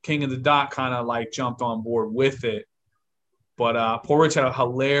then King of the Dot kind of like jumped on board with it. But Poe Rich had a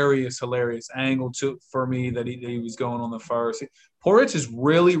hilarious angle for me that he was going on the first. Poe Rich is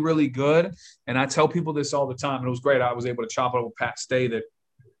really, really good. And I tell people this all the time. And it was great. I was able to chop it up with Pat Stay that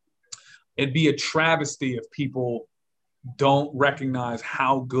it'd be a travesty if people don't recognize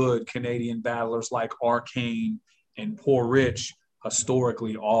how good Canadian battlers like Arcane and Poe Rich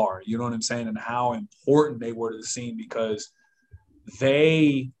historically are. You know what I'm saying? And how important they were to the scene because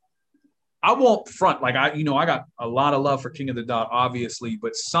I won't front. Like, I got a lot of love for King of the Dot, obviously,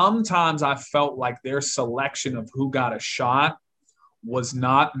 but sometimes I felt like their selection of who got a shot was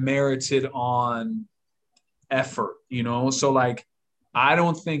not merited on effort, So, like, I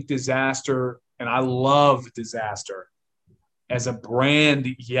don't think Disaster, and I love Disaster as a brand.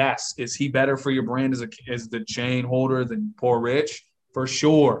 Yes, is he better for your brand as the chain holder than Poe Rich? For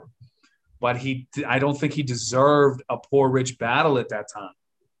sure. But I don't think he deserved a Poe Rich battle at that time.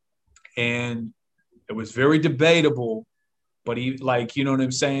 And it was very debatable, but he, like, you know what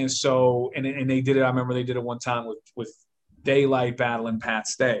I'm saying? So, and they did it. I remember they did it one time with Daylight battling Pat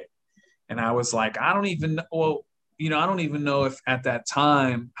Stay. And I was like, I don't even know if at that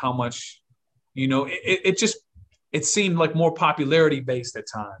time how much, it seemed like more popularity based at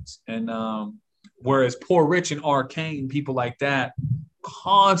times. And whereas Poe Rich and Arcane, people like that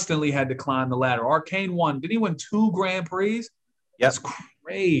constantly had to climb the ladder. Arcane won. Did he win 2 Grand Prix? Yep. That's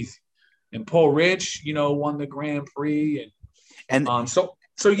crazy. And Poe Rich, won the Grand Prix, and so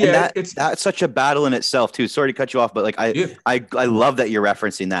yeah, that's such a battle in itself too. Sorry to cut you off, but like I love that you're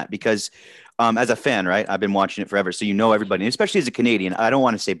referencing that because as a fan, right? I've been watching it forever, so everybody, especially as a Canadian. I don't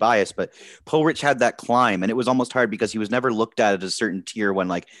want to say biased, but Poe Rich had that climb, and it was almost hard because he was never looked at as a certain tier when,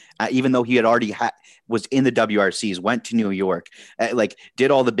 like, even though he had already was in the WRCs, went to New York, like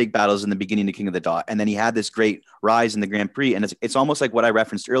did all the big battles in the beginning of King of the Dot, and then he had this great rise in the Grand Prix, and it's almost like what I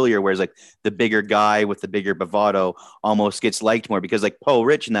referenced earlier, where it's like the bigger guy with the bigger bravado almost gets liked more because like Poe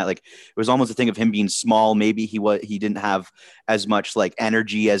Rich and that, like it was almost a thing of him being small. Maybe he didn't have as much like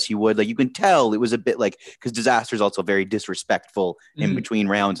energy as he would. Like you can tell it was a bit like because Disaster is also very disrespectful in between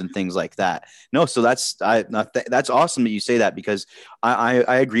rounds and things like that. No, so that's awesome that you say that because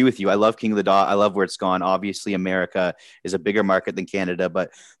I agree with you. I love King of the Dot. I love where it's gone. Obviously, America is a bigger market than Canada,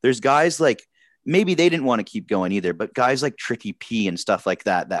 but there's guys like maybe they didn't want to keep going either, but guys like Tricky P and stuff like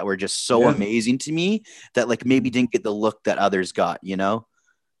that were just so amazing to me that like maybe didn't get the look that others got,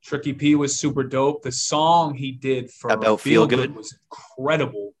 Tricky P was super dope. The song he did for About Feel Good was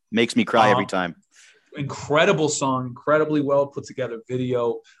incredible. Makes me cry every time. Incredible song, incredibly well put together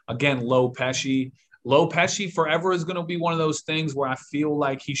video. Again, Low Pesci forever is going to be one of those things where I feel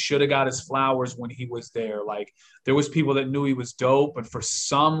like he should have got his flowers when he was there. Like there was people that knew he was dope, but for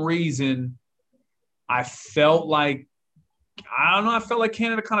some reason I felt like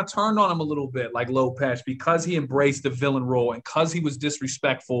Canada kind of turned on him a little bit, like Low Pesci, because he embraced the villain role and because he was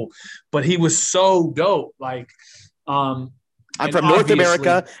disrespectful, but he was so dope. Like, I'm from North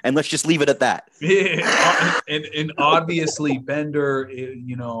America, and let's just leave it at that. Yeah, and obviously Bender,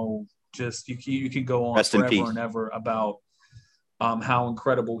 just you can go on Rest forever and ever about how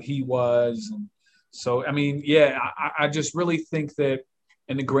incredible he was. And so, I mean, yeah, I just really think that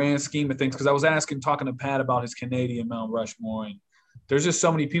in the grand scheme of things, because I was talking to Pat about his Canadian Mount Rushmore, and there's just so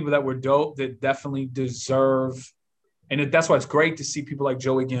many people that were dope that definitely deserve, and that's why it's great to see people like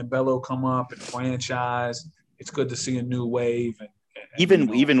Joey Gambello come up and franchise. It's good to see a new wave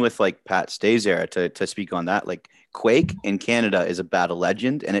Even with like Pat Stay's era, to speak on that, like Quake in Canada is a battle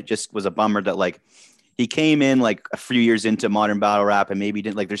legend, and it just was a bummer that like he came in like a few years into modern battle rap and maybe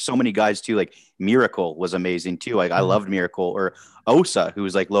didn't like. There's so many guys too. Like Miracle was amazing too. Like I loved Miracle, or Osa, who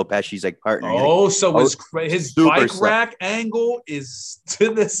was like Lopeshi's like partner. Osa was his bike slick. rack angle is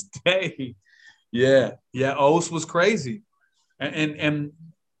to this day. Yeah, Osa was crazy, and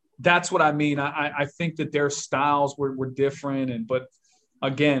that's what I mean. I think that their styles were different, but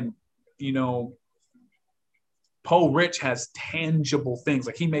again, Poe Rich has tangible things.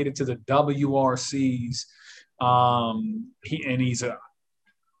 Like he made it to the WRCs.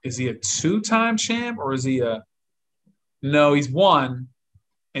 Is he a two-time champ or is he no, he's one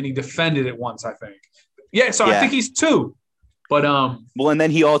and he defended it once, I think. Yeah, so I think he's two. But well, and then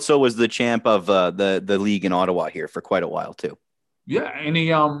he also was the champ of the league in Ottawa here for quite a while too. Yeah, and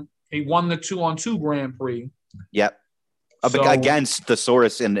he won the 2-on-2 Grand Prix. Yep. Against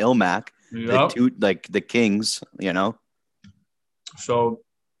Thesaurus and Ilmac. Yep. The kings, So,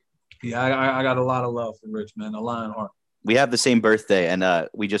 yeah, I got a lot of love for Rich, man, a Lionheart. We have the same birthday, and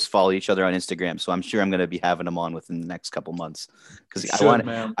we just follow each other on Instagram. So I'm sure I'm going to be having him on within the next couple months. Because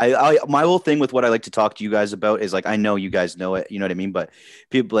my whole thing with what I like to talk to you guys about is like, I know you guys know it, you know what I mean? But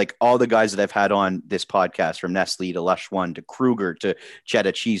people like all the guys that I've had on this podcast, from Nestle to Lush One to Kruger to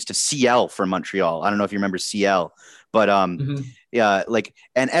Cheddar Cheese to CL from Montreal. I don't know if you remember CL, but yeah, like,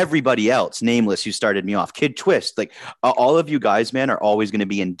 and everybody else, nameless, who started me off, Kid Twist, like all of you guys, man, are always going to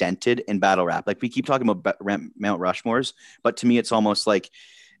be indented in battle rap. Like we keep talking about Mount Rushmores, but to me, it's almost like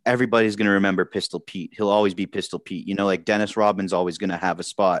everybody's going to remember Pistol Pete. He'll always be Pistol Pete. Like Dennis Rodman's always going to have a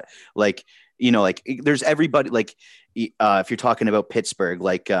spot. Like, like there's everybody, like if you're talking about Pittsburgh,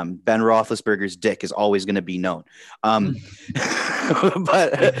 like Ben Roethlisberger's dick is always going to be known. But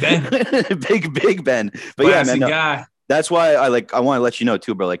Big Ben. But classy, yeah, man, guy. That's why I want to let you know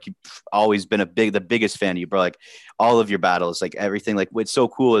too, bro. Like you've always been the biggest fan of you, bro. Like all of your battles, like everything, like what's so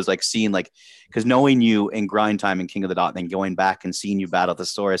cool is like seeing because knowing you in Grind Time and King of the Dot, then going back and seeing you battle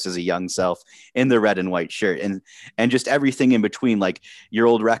Thesaurus as a young self in the red and white shirt, and just everything in between, like your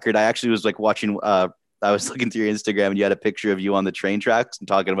old record. I actually was like watching. I was looking through your Instagram and you had a picture of you on the train tracks and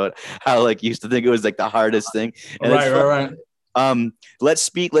talking about how like you used to think it was like the hardest thing. And right.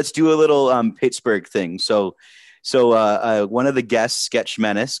 Let's do a little Pittsburgh thing. So one of the guests, Sketch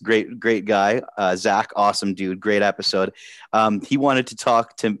Menace, great guy, Zach, awesome dude, great episode. He wanted to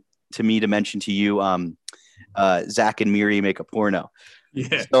talk to me to mention to you, Zach and Miri make a porno.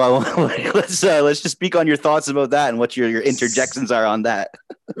 Yeah. So let's just speak on your thoughts about that and what your interjections are on that.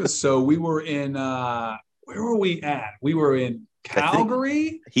 So we were in where were we at? We were in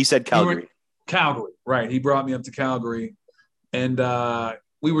Calgary. He said Calgary. Calgary, right? He brought me up to Calgary, and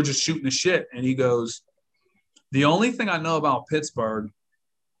we were just shooting the shit. And he goes, "The only thing I know about Pittsburgh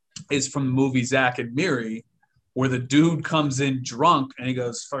is from the movie Zach and Miri, where the dude comes in drunk and he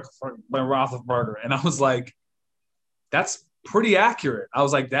goes, fuck Ben Roethlisberger." And I was like, that's pretty accurate. I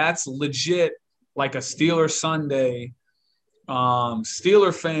was like, that's legit, like a Steeler Sunday.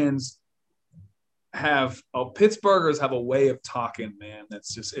 Steeler fans Pittsburghers have a way of talking, man.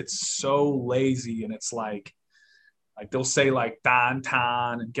 That's just, it's so lazy. And it's like they'll say like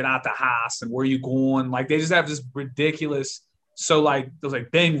downtown and get out the house and where you going. Like they just have this ridiculous. So like there's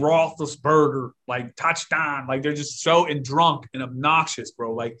like Ben Roethlisberger, like touchdown. Like they're just so drunk and obnoxious,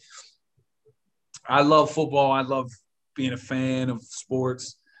 bro. Like I love football. I love being a fan of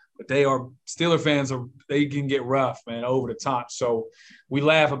sports, but Steeler fans they can get rough, man, over the top. So we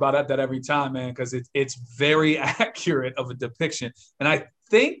laugh about that every time, man, because it's very accurate of a depiction. And I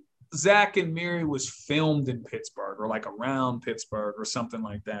think Zach and Miri was filmed in Pittsburgh or like around Pittsburgh or something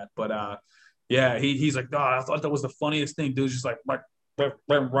like that. But yeah, he's like, "God, I thought that was the funniest thing, dude." Just like Ben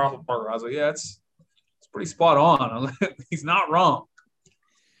Roethlisberger. I was like, yeah, it's pretty spot on. He's not wrong.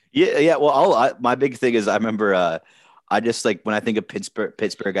 Yeah. Well, my big thing is I remember I just like when I think of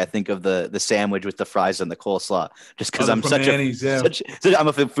Pittsburgh, I think of the sandwich with the fries and the coleslaw. Just because I'm I'm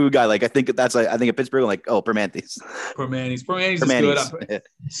a food guy. Like I think of Pittsburgh. I'm like, oh, Permanentes. Permanentes is good.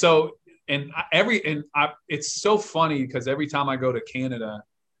 So it's so funny because every time I go to Canada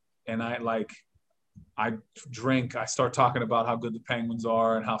and I drink, I start talking about how good the Penguins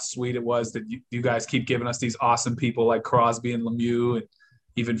are and how sweet it was that you guys keep giving us these awesome people like Crosby and Lemieux and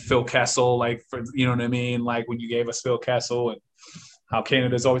even Phil Kessel, like, for, you know what I mean? Like when you gave us Phil Kessel and how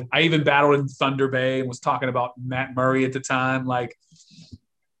Canada's always, I even battled in Thunder Bay and was talking about Matt Murray at the time. Like,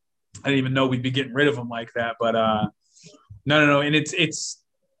 I didn't even know we'd be getting rid of him like that, but no. And it's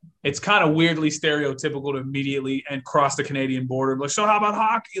kind of weirdly stereotypical to immediately and cross the Canadian border. Like, so how about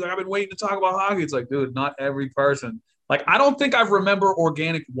hockey? Like, I've been waiting to talk about hockey. It's like, dude, not every person Like, I don't think I remember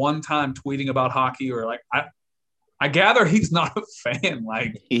Organic one time tweeting about hockey or like, I gather he's not a fan.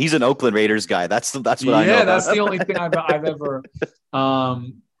 Like, he's an Oakland Raiders guy. That's what I know yeah, about that's him. the only thing I've ever,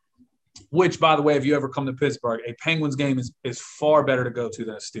 which, by the way, if you ever come to Pittsburgh, a Penguins game is far better to go to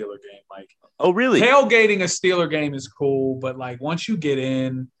than a Steeler game. Like, oh, really? Tailgating a Steeler game is cool, but like once you get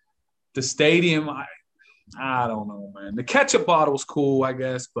in the stadium, I don't know, man. The ketchup bottle's cool, I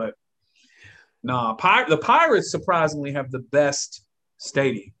guess, but nah. The Pirates surprisingly have the best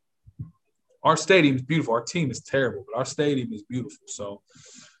stadium. Our stadium is beautiful. Our team is terrible, but our stadium is beautiful. So,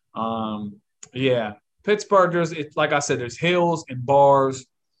 yeah, Pittsburgh. Like I said, there's hills and bars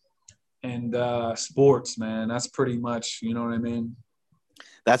and sports, man. That's pretty much, you know what I mean.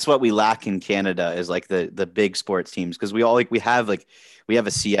 That's what we lack in Canada is like the big sports teams, because we have a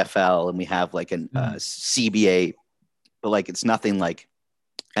CFL and we have like an CBA, but like it's nothing like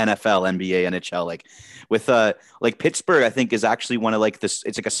NFL, NBA, NHL. Like with like Pittsburgh, I think is actually one of like this.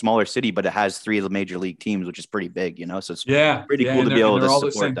 It's like a smaller city, but it has 3 of the major league teams, which is pretty big, you know. So it's pretty cool to be able to all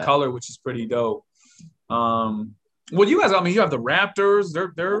support the same that. color, which is pretty dope. Well, you guys, I mean, you have the Raptors.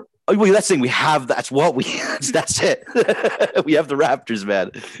 They're. Oh, well, that's the thing. We have that's it. We have the Raptors,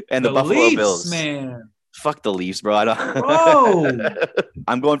 man, and the Buffalo Leafs, Bills, man. Fuck the Leafs, bro. I don't. Bro,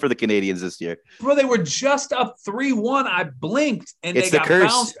 I'm going for the Canadians this year. Bro, they were just up 3-1. I blinked and it's they got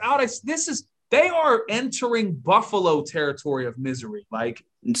curse. bounced out. They are entering Buffalo territory of misery. Like,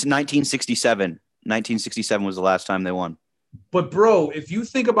 it's 1967. 1967 was the last time they won. But bro, if you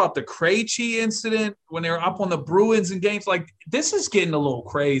think about the Krejci incident when they were up on the Bruins in games, like this is getting a little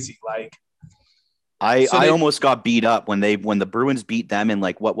crazy. Like, I almost got beat up when the Bruins beat them in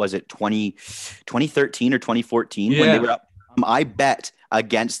like, what was it, 2013 or 2014 when they were up. I bet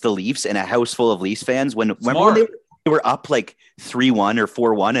against the Leafs in a house full of Leafs fans when they were up like 3-1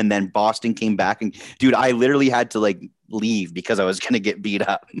 or 4-1 and then Boston came back and dude, I literally had to like leave because I was going to get beat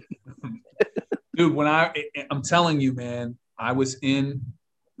up. Dude, when I'm telling you, man, I was in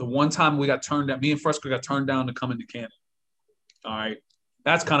the one time we got turned down, me and Fresco got turned down to come into Canada. All right.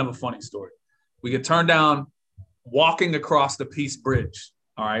 That's kind of a funny story. We get turned down walking across the Peace Bridge.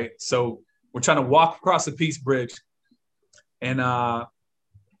 All right. So we're trying to walk across the Peace Bridge and I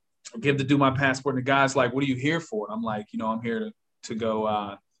give to do my passport. And the guy's like, what are you here for? And I'm like, I'm here to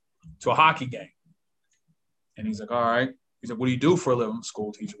go to a hockey game. And he's like, all right. He's like, what do you do for a living?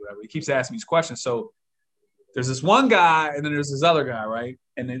 School teacher, whatever. He keeps asking me these questions. So there's this one guy and then there's this other guy, right?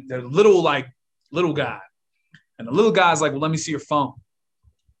 And they're little guy. And the little guy's like, well, let me see your phone.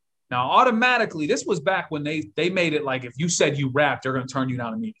 Now, automatically, this was back when they made it like if you said you rap, they're going to turn you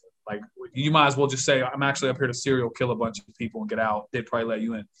down immediately. Like, you might as well just say, I'm actually up here to serial kill a bunch of people and get out. They'd probably let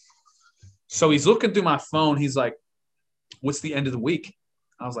you in. So he's looking through my phone. He's like, what's the end of the week?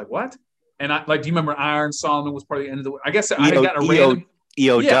 I was like, what? And do you remember Iron Solomon was part of the end of the week? I guess I had gotten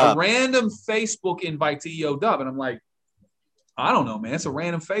a random Facebook invite to EO Dub. And I'm like, I don't know, man. It's a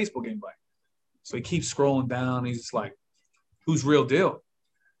random Facebook invite. So he keeps scrolling down. He's just like, who's Real Deal?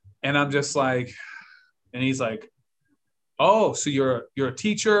 And I'm just like, and he's like, oh, so you're a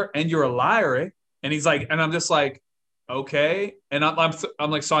teacher and you're a liar, eh? And he's like, and I'm just like, okay. And I'm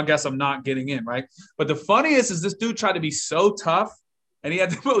like, so I guess I'm not getting in, right? But the funniest is this dude tried to be so tough, and he had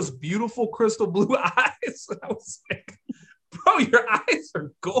the most beautiful crystal blue eyes. And I was like, bro, your eyes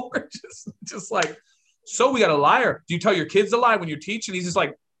are gorgeous. Just like, so we got a liar. Do you tell your kids to lie when you're teaching? He's just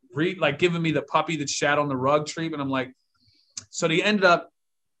like, giving me the puppy that shat on the rug treatment. I'm like, so they ended up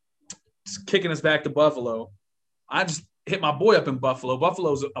kicking us back to Buffalo. I just hit my boy up in Buffalo.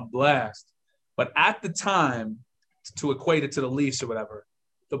 Buffalo's a blast. But at the time, to equate it to the Leafs or whatever,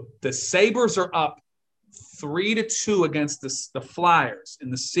 the Sabres are up 3-2 against the Flyers in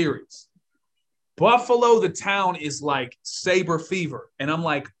the series. Buffalo, the town, is like Sabre fever. And I'm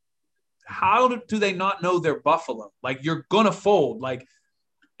like, how do they not know they're Buffalo? Like, you're going to fold. Like,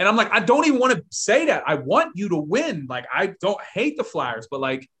 and I'm like, I don't even want to say that. I want you to win. Like, I don't hate the Flyers, but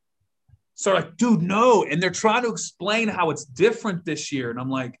like, so like, dude, no. And they're trying to explain how it's different this year. And I'm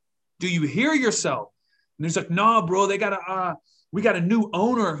like, do you hear yourself? And he's like, nah, bro, we got a new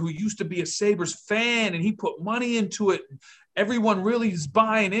owner who used to be a Sabres fan and he put money into it. Everyone really is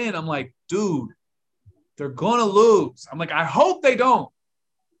buying in. I'm like, dude, they're going to lose. I'm like, I hope they don't.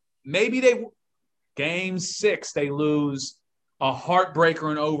 Maybe game 6, they lose a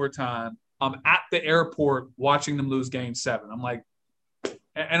heartbreaker in overtime. I'm at the airport watching them lose game 7. I'm like,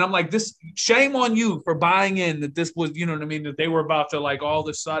 this, shame on you for buying in that this was, you know what I mean? That they were about to like all of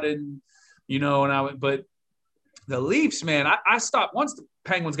a sudden, but the Leafs, man, I stopped once the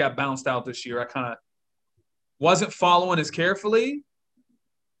Penguins got bounced out this year. I kind of wasn't following as carefully,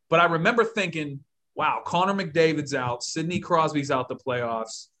 but I remember thinking wow, Connor McDavid's out. Sidney Crosby's out the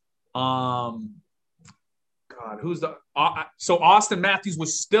playoffs. God, who's the so Austin Matthews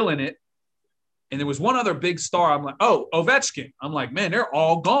was still in it. And there was one other big star. I'm like, oh, Ovechkin. I'm like, man, they're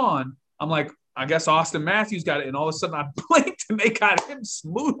all gone. I'm like, I guess Austin Matthews got it. And all of a sudden I blinked and they got him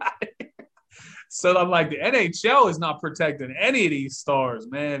smooth out of here. So I'm like, the NHL is not protecting any of these stars,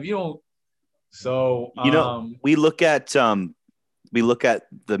 man. If you don't, so we look at the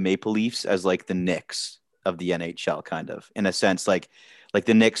Maple Leafs as like the Knicks of the NHL, kind of, in a sense, like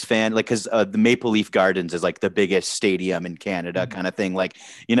the Knicks fan, like, because the Maple Leaf Gardens is like the biggest stadium in Canada, kind of thing, like,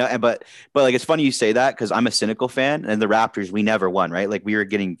 but like, it's funny you say that, because I'm a cynical fan, and the Raptors, we never won, right? Like, we were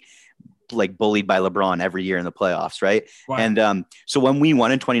getting like bullied by LeBron every year in the playoffs, right? And so when we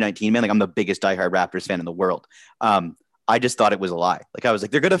won in 2019, man, like, I'm the biggest diehard Raptors fan in the world. I just thought it was a lie. Like, I was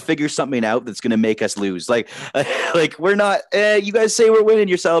like, they're gonna figure something out that's gonna make us lose. Like we're not. You guys say we're winning,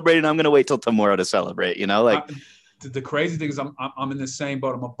 you're celebrating. I'm gonna wait till tomorrow to celebrate. Like, the crazy thing is, I'm in the same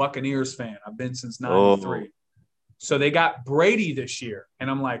boat. I'm a Buccaneers fan. I've been since '93. So they got Brady this year, and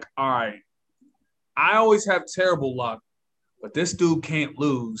I'm like, all right. I always have terrible luck, but this dude can't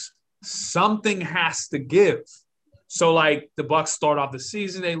lose. Something has to give. So like the Bucs start off the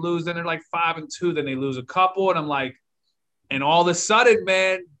season, they lose, then they're like 5-2, then they lose a couple, and I'm like, and all of a sudden,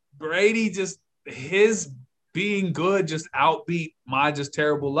 man, Brady just his being good just outbeat my just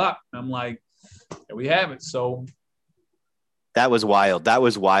terrible luck. And I'm like, there we have it. So that was wild. That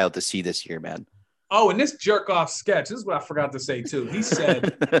was wild to see this year, man. Oh, and this jerk off sketch, this is what I forgot to say too. He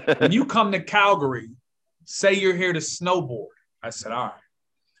said, when you come to Calgary, say you're here to snowboard. I said, all right.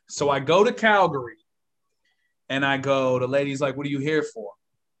 So I go to Calgary and the lady's like, what are you here for?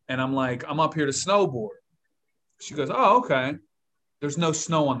 And I'm like, I'm up here to snowboard. She goes, oh, okay. There's no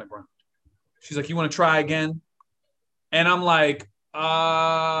snow on the ground. She's like, you want to try again? And I'm like,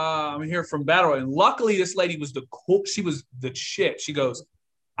 I'm here from Battle. And luckily this lady was she was the shit. She goes,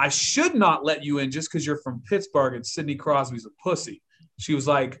 I should not let you in just because you're from Pittsburgh and Sidney Crosby's a pussy. She was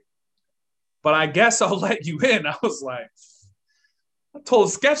like, but I guess I'll let you in. I was like, I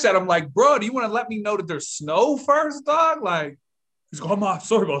told Sketch that. I'm like, bro, do you want to let me know that there's snow first, dog? Like, he's going, I'm not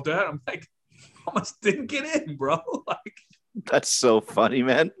sorry about that. I'm like, I almost didn't get in, bro. Like, that's so funny,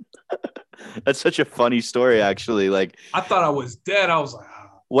 man. That's such a funny story, actually. Like, I thought I was dead. I was like,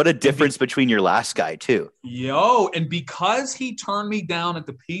 what a difference between your last guy, too. Yo, and because he turned me down at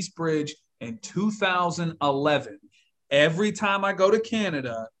the Peace Bridge in 2011, every time I go to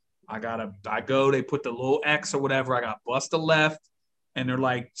Canada, they put the little X or whatever. I got bust a left. And they're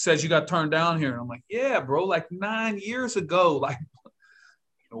like, says you got turned down here. And I'm like, yeah, bro, like 9 years ago. Like,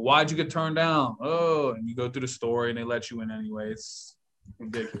 why'd you get turned down? Oh, and you go through the story and they let you in anyway. It's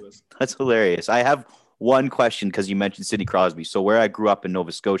ridiculous. That's hilarious. I have one question, because you mentioned Sidney Crosby. So where I grew up in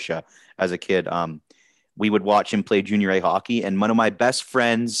Nova Scotia as a kid, we would watch him play junior A hockey. And one of my best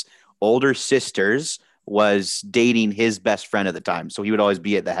friend's older sisters was dating his best friend at the time. So he would always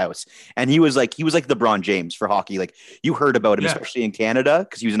be at the house. And he was like LeBron James for hockey. Like, you heard about him, especially in Canada,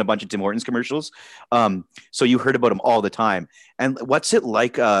 because he was in a bunch of Tim Hortons commercials. So you heard about him all the time. And what's it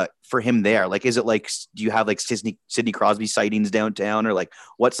like for him there? Like, is it like, do you have like Sidney Crosby sightings downtown, or like,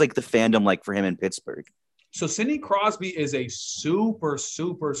 what's like the fandom like for him in Pittsburgh? So Sidney Crosby is a super,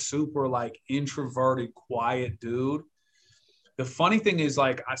 super, super like introverted, quiet dude. The funny thing is,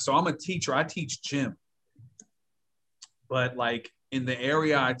 like, so I'm a teacher. I teach gym. But like in the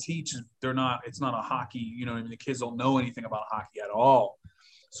area I teach, it's not a hockey, you know what I mean? The kids don't know anything about hockey at all.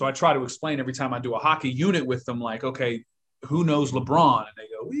 So I try to explain every time I do a hockey unit with them, like, okay, who knows LeBron? And they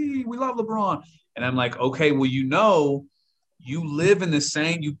go, we love LeBron. And I'm like, okay, well, you live in the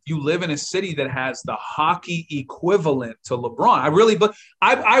same, you live in a city that has the hockey equivalent to LeBron. I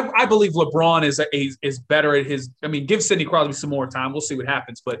believe LeBron is better at his, I mean, give Sidney Crosby some more time. We'll see what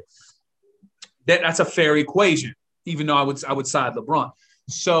happens. But that's a fair equation, even though I would side LeBron.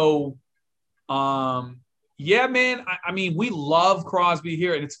 So, yeah, man. I mean, we love Crosby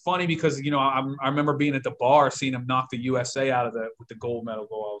here, and it's funny because I remember being at the bar, seeing him knock the USA out of with the gold medal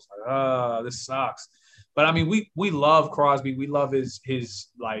goal. I was like, this sucks. But I mean, we love Crosby. We love his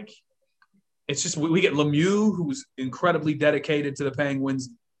like. It's just we get Lemieux, who's incredibly dedicated to the Penguins,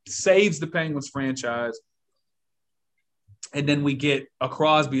 saves the Penguins franchise, and then we get a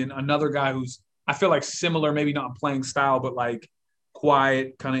Crosby, and another guy who's, I feel like, similar, maybe not in playing style, but like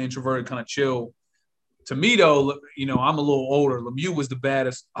quiet, kind of introverted, kind of chill. To me, though, I'm a little older. Lemieux was the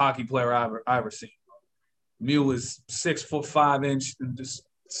baddest hockey player I ever seen. Lemieux was 6'5" and just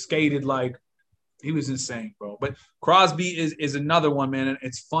skated like he was insane, bro. But Crosby is another one, man. And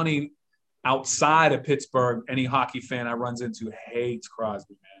it's funny. outside of Pittsburgh, any hockey fan I runs into hates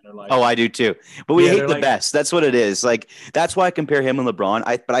Crosby, man. They're like, Oh, I do too. But we hate the like, best. That's what it is. Like, that's why I compare him and LeBron.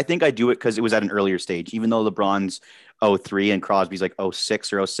 But I think I do it because it was at an earlier stage. Even though LeBron's 03 and Crosby's like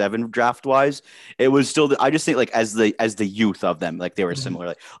 06 or 07 draft wise, it was still. I just think like as the youth of them, like they were similar.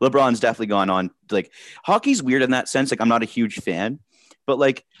 Like LeBron's definitely gone on. Like hockey's weird in that sense. Like I'm not a huge fan, but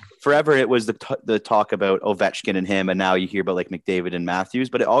like forever it was the talk about Ovechkin and him, and now you hear about like McDavid and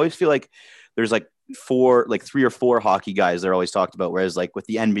Matthews. But I always feel like there's like three or four hockey guys they're always talked about. Whereas like with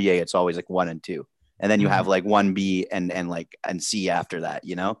the NBA, it's always like 1 and 2. And then you have like 1B and C after that,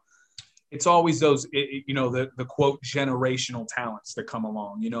 you know? It's always those, the quote generational talents that come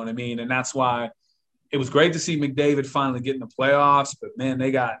along, you know what I mean? And that's why it was great to see McDavid finally get in the playoffs, but man,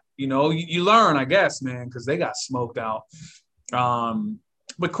 they got, you learn, I guess, man, because they got smoked out.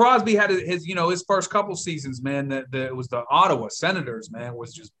 But Crosby had his first couple seasons, man, that it was the Ottawa Senators, man,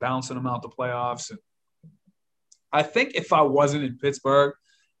 was just bouncing them out the playoffs. And I think if I wasn't in Pittsburgh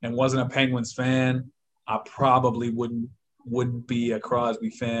and wasn't a Penguins fan, I probably wouldn't be a Crosby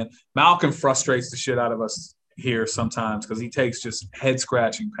fan. Malcolm frustrates the shit out of us here sometimes because he takes just head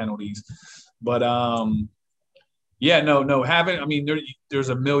scratching penalties. But there's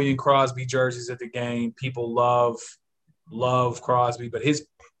a million Crosby jerseys at the game. People love Crosby, but his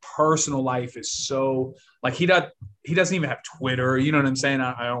personal life is so like he doesn't even have Twitter. You know what I'm saying?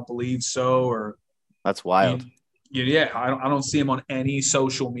 I don't believe so. Or that's wild. Yeah, I don't see him on any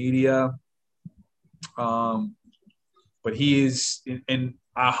social media. But he is, and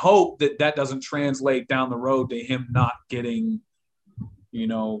I hope that doesn't translate down the road to him not getting,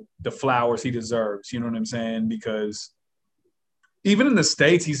 the flowers he deserves. You know what I'm saying? Because even in the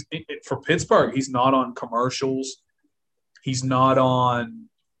States, for Pittsburgh, he's not on commercials. He's not on.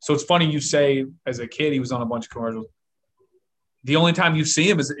 So it's funny you say as a kid he was on a bunch of commercials. The only time you see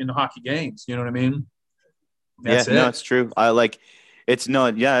him is in hockey games. You know what I mean? That's it. No, it's true.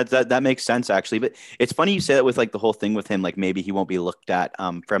 That makes sense actually. But it's funny you say that with like the whole thing with him, like maybe he won't be looked at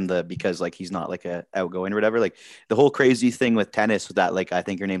because like he's not like a outgoing or whatever. Like the whole crazy thing with tennis with that, like I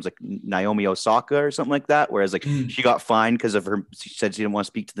think her name's like Naomi Osaka or something like that. Whereas like she got fined because of she said she didn't want to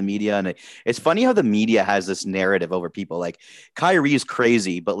speak to the media. And it's funny how the media has this narrative over people. Like Kyrie is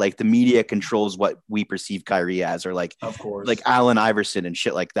crazy, but like the media controls what we perceive Kyrie as, or like, of course, like Allen Iverson and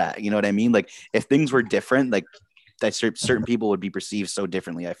shit like that. You know what I mean? Like if things were different, like that certain people would be perceived so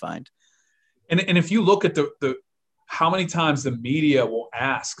differently, I find. And if you look at the how many times the media will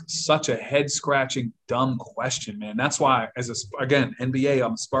ask such a head-scratching, dumb question, man. That's why, again, NBA,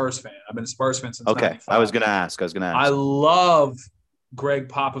 I'm a Spurs fan. I've been a Spurs fan since 95. I was gonna ask. I love Greg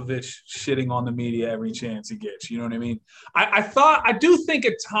Popovich shitting on the media every chance he gets. You know what I mean? I do think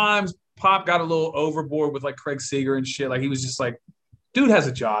at times Pop got a little overboard with like Craig Seager and shit. Like he was just like, dude has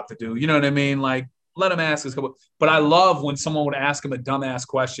a job to do. You know what I mean? Like, let him ask his couple. But I love when someone would ask him a dumbass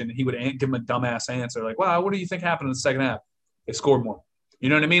question and he would give him a dumbass answer. Like, wow, what do you think happened in the second half? They scored more. You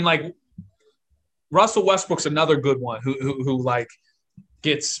know what I mean? Like Russell Westbrook's another good one who like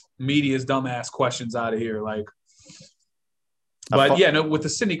gets media's dumbass questions out of here. Like, but with the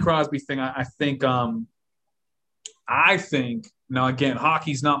Sidney Crosby thing, I think now again,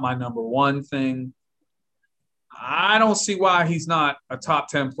 hockey's not my number one thing. I don't see why he's not a top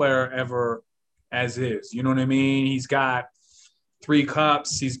 10 player ever as is. You know what I mean? He's got 3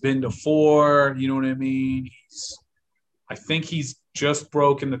 cups. He's been to 4. You know what I mean? I think he's just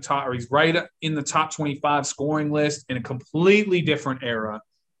broken the top, or he's right in the top 25 scoring list in a completely different era.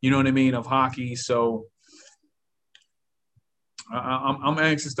 You know what I mean, of hockey. So I'm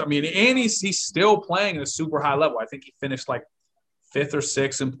anxious. And he's still playing at a super high level. I think he finished like 5th or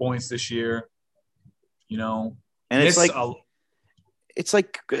 6th in points this year. You know, and it's like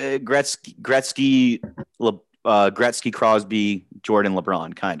Gretzky, Crosby, Jordan,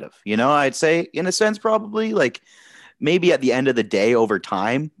 LeBron, kind of. You know, I'd say in a sense probably like maybe at the end of the day over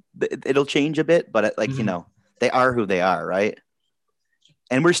time it'll change a bit, but like they are who they are, right?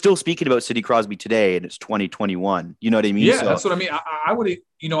 And we're still speaking about Sidney Crosby today, and it's 2021. You know what I mean? Yeah, that's what I mean. I would,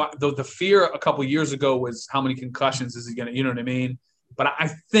 the fear a couple of years ago was how many concussions is he going to, you know what I mean? But I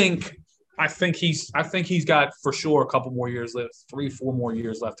think he's got for sure a couple more years left, 3-4 more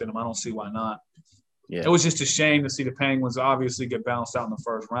years left in him. I don't see why not. Yeah. It was just a shame to see the Penguins obviously get bounced out in the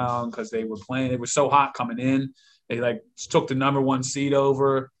first round because they were so hot coming in. They like took the number 1 seed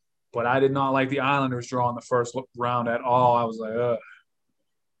over, but I did not like the Islanders drawing the first round at all. I was like, ugh.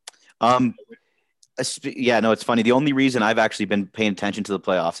 It's funny. The only reason I've actually been paying attention to the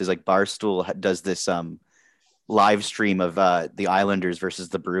playoffs is like Barstool does this live stream of the Islanders versus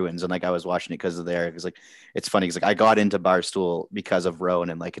the Bruins, and like I was watching it because of there. Because like it's funny because like I got into Barstool because of Roan,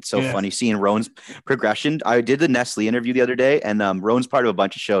 and like it's so funny seeing Roan's progression. I did the Nestle interview the other day, and Roan's part of a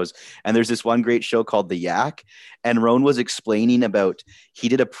bunch of shows, and there's this one great show called The Yak, and Roan was explaining about he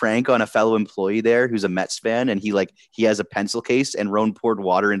did a prank on a fellow employee there who's a Mets fan, and he has a pencil case, and Roan poured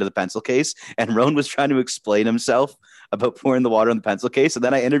water into the pencil case, and Roan was trying to explain himself about pouring the water on the pencil case. And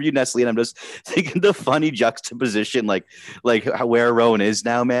then I interviewed Nestle, and I'm just thinking the funny juxtaposition, like where Rowan is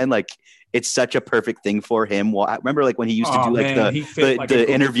now, man. Like it's such a perfect thing for him. Well, I remember like when he used to do like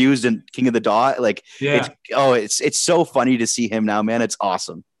the interviews and King of the Dot. Like it's so funny to see him now, man. It's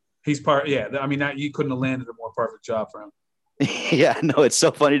awesome. He's part. Yeah, I mean, you couldn't have landed a more perfect job for him. Yeah, no, it's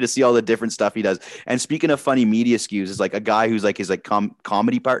so funny to see all the different stuff he does. And speaking of funny media skews, is like a guy who's like his like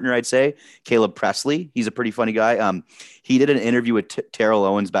comedy partner, I'd say, Caleb Presley. He's a pretty funny guy. He did an interview with Terrell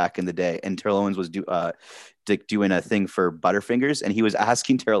Owens back in the day, and Terrell Owens was doing a thing for Butterfingers, and he was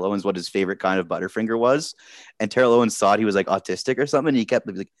asking Terrell Owens what his favorite kind of Butterfinger was, and Terrell Owens thought he was like autistic or something. And he kept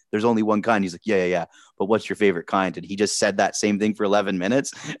like, "There's only one kind." He's like, "Yeah. But what's your favorite kind?" And he just said that same thing for 11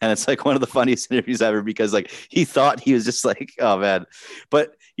 minutes, and it's like one of the funniest interviews ever because like he thought he was just like, "Oh man,"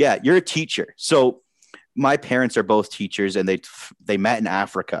 but yeah, you're a teacher. So my parents are both teachers, and they met in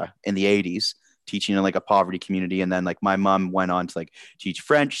Africa in the 80s, teaching in like a poverty community, and then like my mom went on to like teach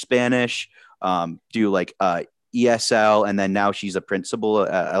French, Spanish. Do like ESL, and then now she's a principal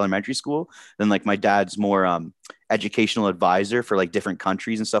at elementary school. Then like my dad's more educational advisor for like different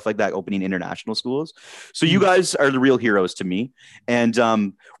countries and stuff like that, opening international schools. So you guys are the real heroes to me. And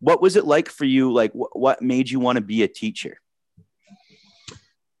what was it like for you? Like what made you want to be a teacher?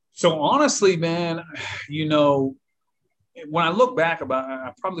 So honestly, man, you know, when I look back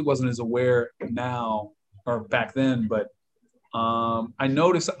I probably wasn't as aware now or back then, but I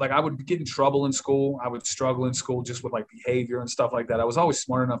noticed like I would get in trouble in school. I would struggle in school just with like behavior and stuff like that. I was always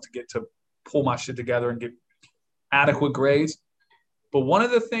smart enough to pull my shit together and get adequate grades. But one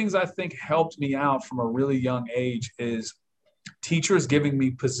of the things I think helped me out from a really young age is teachers giving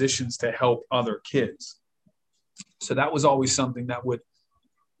me positions to help other kids. So that was always something that would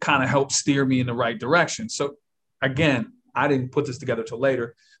kind of help steer me in the right direction. So again, I didn't put this together till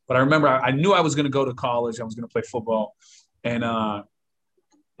later, but I remember I knew I was going to go to college. I was going to play football. And I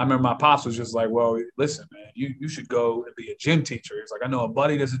remember my pops was just like, well, listen, man, you should go and be a gym teacher. He's like, I know a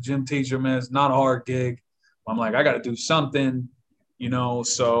buddy that's a gym teacher, man. It's not a hard gig. I'm like, I got to do something, you know.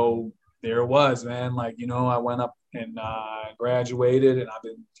 So there it was, man. Like, you know, I went up and graduated, and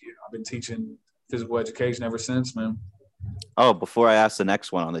I've been teaching physical education ever since, man. Oh, before I ask the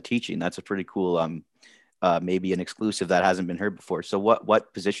next one on the teaching, that's a pretty cool maybe an exclusive that hasn't been heard before. So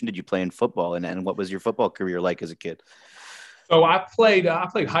what position did you play in football, and what was your football career like as a kid? So I played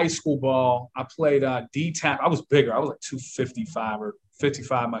high school ball. I played D tackle. I was bigger. I was like 255 or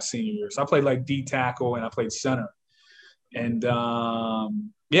 55 my senior year. So I played like D tackle, and I played center. And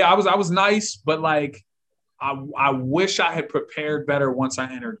yeah, I was nice, but like I wish I had prepared better once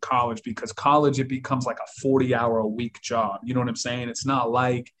I entered college, because college, it becomes like a 40-hour a week job. You know what I'm saying? It's not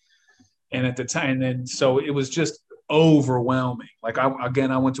like, and at the time, and then so it was just overwhelming. Like I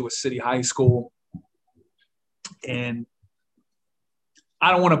went to a city high school, and I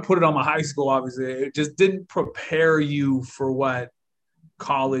don't want to put it on my high school, obviously. It just didn't prepare you for what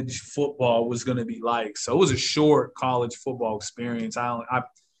college football was going to be like. So it was a short college football experience. I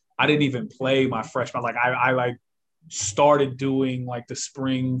didn't even play my freshman. Like I like started doing like the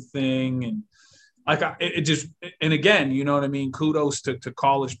spring thing, and like it just, and again, you know what I mean? Kudos to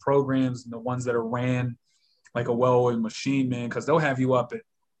college programs and the ones that are ran like a well-oiled machine, man, because they'll have you up at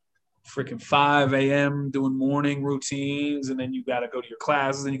freaking 5 a.m. doing morning routines, and then you got to go to your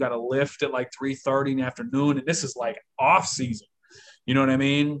classes, and you got to lift at like 3:30 in the afternoon, and this is like off season, you know what I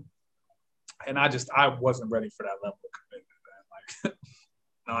mean? And I wasn't ready for that level of commitment, man. Like,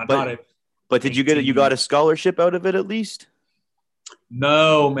 no, I thought it. But did you got a scholarship out of it at least?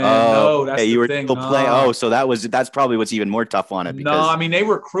 No, man, no. That's you the were thing. still playing. Oh, so that's probably what's even more tough on it. Because... No, I mean they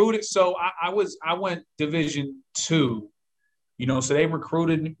recruited. So I went Division II. You know, so they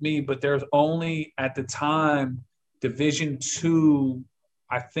recruited me, but there's only at the time Division II.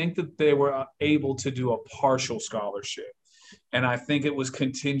 I think that they were able to do a partial scholarship, and I think it was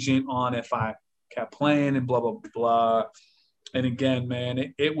contingent on if I kept playing and blah blah blah. And again,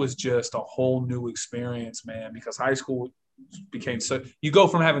 man, it was just a whole new experience, man, because high school became so you go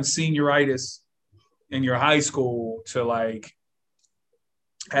from having senioritis in your high school to like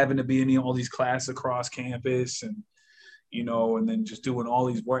having to be in all these classes across campus, and you know, and then just doing all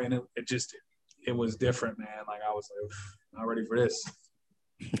these work, and it was different, man. Like I was like, not ready for this.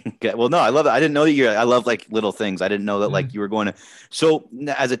 Okay. Well, no, I love it. I didn't know that I love like little things. I didn't know that like you were going to. So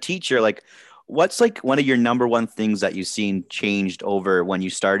as a teacher, like what's like one of your number one things that you've seen changed over when you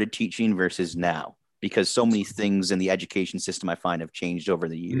started teaching versus now? Because so many things in the education system I find have changed over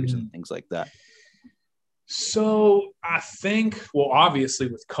the years and Mm. things like that. So I think, well, obviously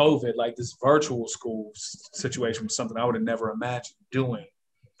with COVID, like this virtual school situation was something I would have never imagined doing.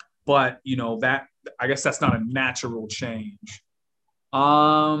 But that I guess that's not a natural change.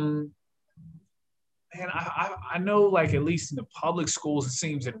 Um, and I know like at least in the public schools, it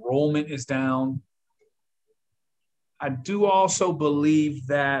seems enrollment is down. I do also believe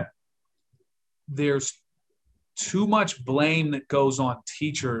that there's too much blame that goes on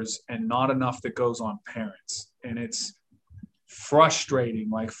teachers and not enough that goes on parents. And it's frustrating.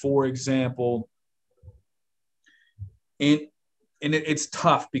 Like, for example, in and it's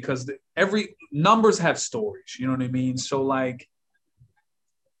tough because every numbers have stories, you know what I mean? So like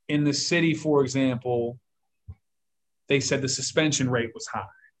in the city, for example, they said the suspension rate was high.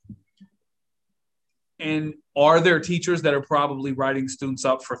 And are there teachers that are probably writing students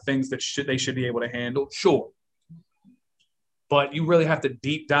up for things that they should be able to handle? Sure. But you really have to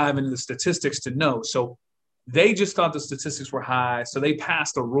deep dive into the statistics to know. So they just thought the statistics were high. So they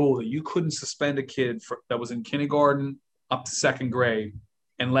passed a rule that you couldn't suspend a kid that was in kindergarten up to second grade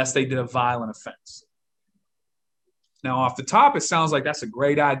unless they did a violent offense. Now, off the top, it sounds like that's a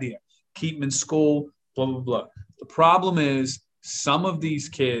great idea. Keep them in school, blah, blah, blah. The problem is some of these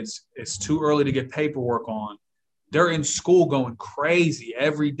kids, it's too early to get paperwork on. They're in school going crazy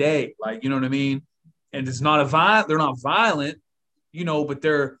every day. Like, you know what I mean? And it's not they're not violent, but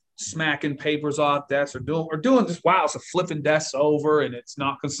they're smacking papers off desks or doing just wow, so flipping desks over and it's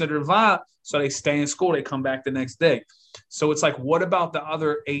not considered violent. So they stay in school, they come back the next day. So it's like, what about the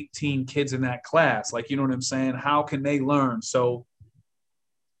other 18 kids in that class? Like, you know what I'm saying? How can they learn? So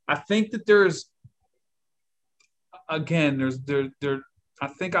I think that I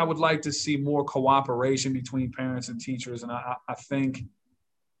think I would like to see more cooperation between parents and teachers. And I think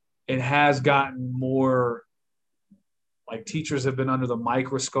it has gotten more, like teachers have been under the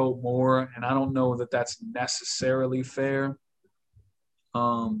microscope more. And I don't know that that's necessarily fair.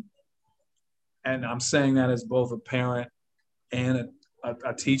 And I'm saying that as both a parent and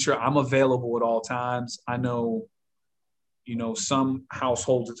a teacher. I'm available at all times. I know, some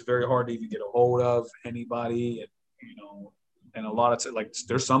households it's very hard to even get a hold of anybody, and a lot of like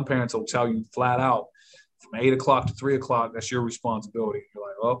there's some parents will tell you flat out from 8 o'clock to 3 o'clock that's your responsibility. You're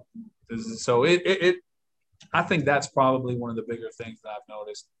like, oh, this is so it. I think that's probably one of the bigger things that I've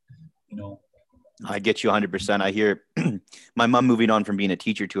noticed. I get you 100%. I hear my mom moving on from being a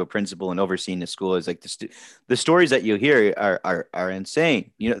teacher to a principal and overseeing the school is like the stories that you hear are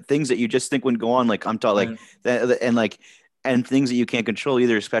insane. Things that you just think wouldn't go on. Like I'm taught like that, and things that you can't control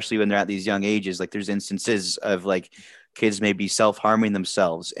either, especially when they're at these young ages. Like there's instances of like kids may be self-harming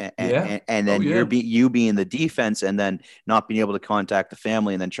themselves and then you being the defense and then not being able to contact the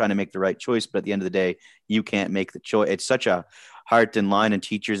family and then trying to make the right choice. But at the end of the day, you can't make the choice. It's such a hard thin line, and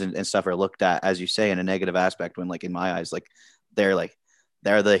teachers and stuff are looked at, as you say, in a negative aspect when like in my eyes, they're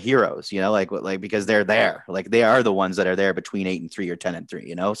the heroes, like because they're there, like they are the ones that are there between 8 and 3 or 10 and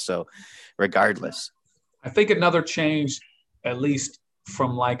 3, so regardless. I think another change, at least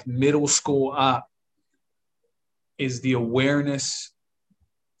from like middle school up, is the awareness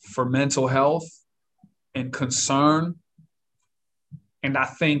for mental health and concern. And I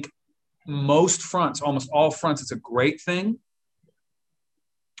think almost all fronts, it's a great thing.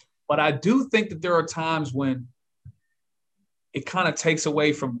 But I do think that there are times when it kind of takes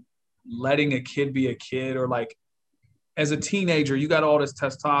away from letting a kid be a kid, or like as a teenager, you got all this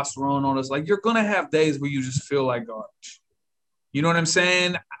testosterone, all this, like you're going to have days where you just feel like garbage. You know what I'm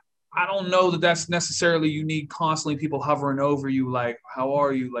saying? I don't know that that's necessarily you need constantly people hovering over you. Like, how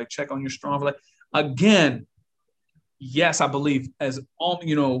are you? Like, check on your strong. Like, again, yes, I believe as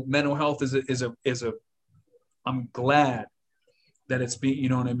mental health is a. I'm glad that it's being, you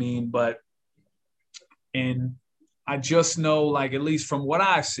know what I mean. But and I just know, like, at least from what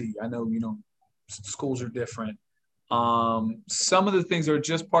I see, I know schools are different. Some of the things are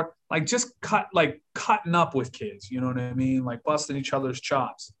just cutting up with kids. You know what I mean? Like busting each other's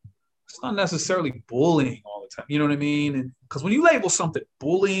chops. It's not necessarily bullying all the time. You know what I mean? And because when you label something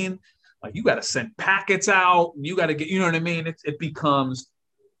bullying, like you got to send packets out and you got to get, you know what I mean? It becomes,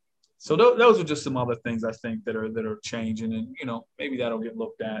 so those are just some other things I think that are changing, and, maybe that'll get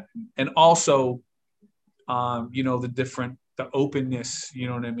looked at. And also, the openness, you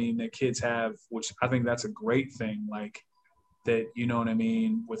know what I mean, that kids have, which I think that's a great thing. Like that, you know what I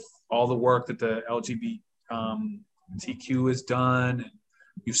mean, with all the work that the LGBT TQ has done,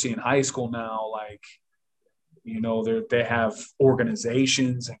 you see in high school now, like, they have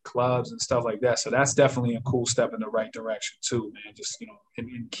organizations and clubs and stuff like that. So that's definitely a cool step in the right direction too, man. Just,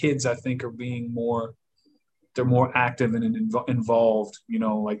 and kids, I think, they're more active and involved,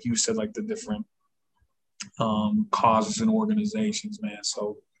 like you said, like the different causes and organizations, man.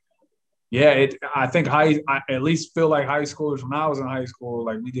 So yeah, I think I at least feel like high schoolers, when I was in high school,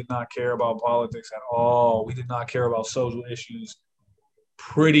 like, we did not care about politics at all. We did not care about social issues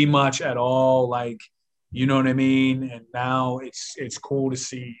pretty much at all. Like, you know what I mean? And now it's cool to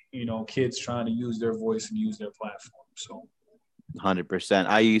see, kids trying to use their voice and use their platform. So 100%.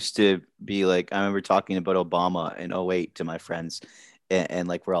 I used to be like, I remember talking about Obama in '08 to my friends, and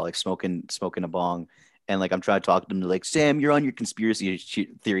like we're all like smoking a bong, and like I'm trying to talk to them. They're like, Sam, you're on your conspiracy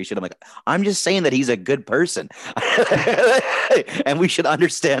theory shit. I'm like, I'm just saying that he's a good person, and we should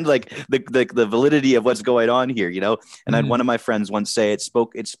understand like the validity of what's going on here, And I had one of my friends once say,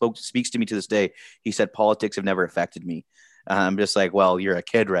 speaks to me to this day. He said, politics have never affected me. I'm just like, well, you're a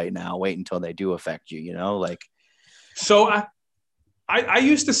kid right now. Wait until they do affect you, like. So I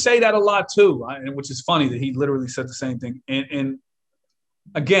used to say that a lot too, which is funny that he literally said the same thing. And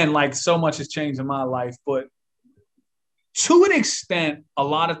again, like, so much has changed in my life, but to an extent, a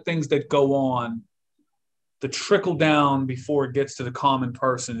lot of things that go on, the trickle down before it gets to the common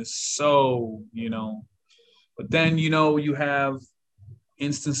person is so, but then, you have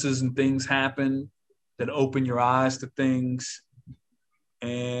instances and things happen that open your eyes to things.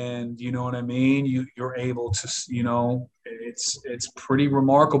 And you know what I mean? You're able to, it's pretty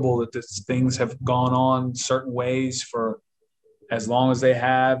remarkable that things have gone on certain ways for as long as they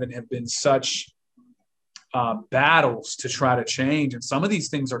have, and have been such battles to try to change. And some of these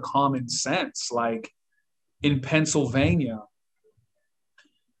things are common sense. Like in Pennsylvania,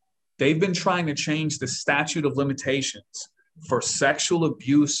 they've been trying to change the statute of limitations for sexual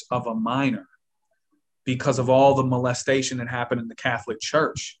abuse of a minor because of all the molestation that happened in the Catholic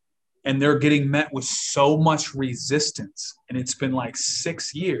Church. And they're getting met with so much resistance. And it's been like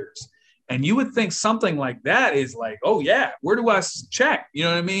 6 years. And you would think something like that is like, oh, yeah, where do I check? You know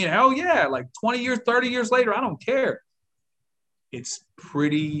what I mean? Hell yeah, like 20 years, 30 years later, I don't care. It's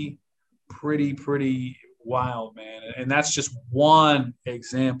pretty wild, man. And that's just one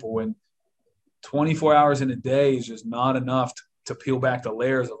example. And 24 hours in a day is just not enough to peel back the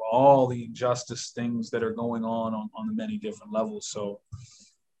layers of all the injustice things that are going on the many different levels. So,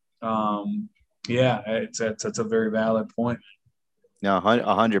 yeah, it's a very valid point. No,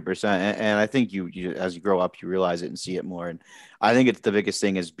 100%. And I think you as you grow up, you realize it and see it more. And I think it's the biggest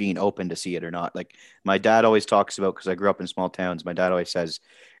thing is being open to see it or not. Like my dad always talks about, because I grew up in small towns, my dad always says,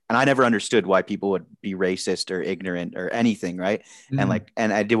 and I never understood why people would be racist or ignorant or anything, right? Mm-hmm.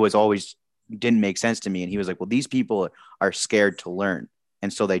 And it was always didn't make sense to me. And he was like, well, these people are scared to learn.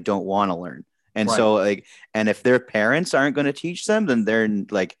 And so they don't want to learn. And Right. so like, and if their parents aren't going to teach them, then they're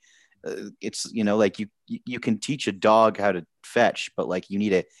like, it's, like you can teach a dog how to fetch, but like you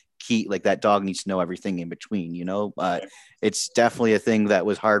need to keep, like that dog needs to know everything in between, it's definitely a thing that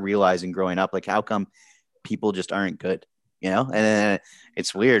was hard realizing growing up. Like, how come people just aren't good, and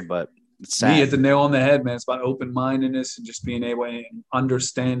it's weird, but it's sad. You hit the nail on the head, man. It's about open-mindedness and just being able and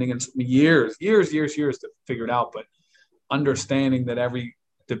understanding. And years to figure it out, but understanding that every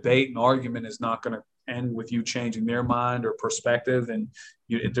debate and argument is not going to end with you changing their mind or perspective. And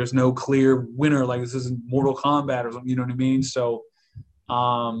there's no clear winner. Like this isn't Mortal Kombat or something, you know what I mean? So,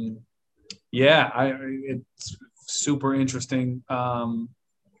 yeah, it's super interesting.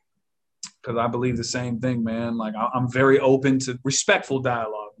 Because I believe the same thing, man. Like I'm very open to respectful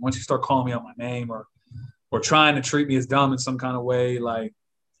dialogue. Once you start calling me out my name or trying to treat me as dumb in some kind of way, like,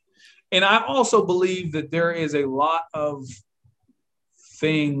 and I also believe that there is a lot of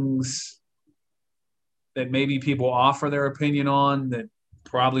things that maybe people offer their opinion on that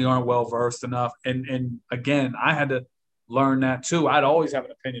probably aren't well versed enough. And again, I had to learn that too. I'd always have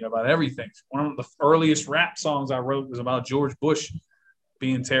an opinion about everything. One of the earliest rap songs I wrote was about George Bush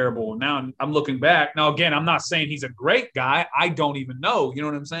being terrible. Now I'm looking back. Now, again, I'm not saying he's a great guy. I don't even know. You know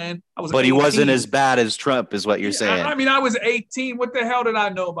what I'm saying? But 18. He wasn't as bad as Trump is what you're saying. I mean, I was 18. What the hell did I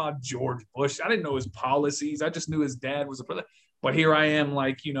know about George Bush? I didn't know his policies. I just knew his dad was a president. But here I am,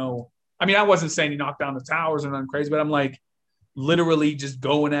 like, I mean, I wasn't saying he knocked down the towers or nothing crazy, but I'm like literally just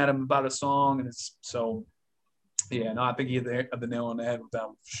going at him about a song. And it's so, yeah, no, I think he hit the nail on the head with that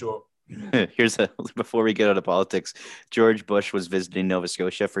one for sure. Here's a before we get out of politics. George Bush was visiting Nova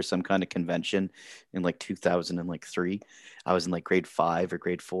Scotia for some kind of convention in like 2003. I was in like grade 5 or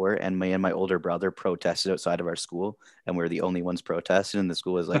grade 4, and my older brother protested outside of our school, and we were the only ones protesting. And the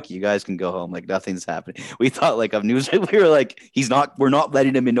school was like, "You guys can go home. Like nothing's happening." We thought like of news. We were like, we're not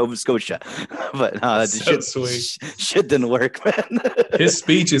letting him in Nova Scotia." But no, shit didn't work, man. His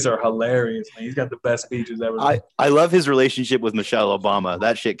speeches are hilarious, man. He's got the best speeches ever. I love his relationship with Michelle Obama.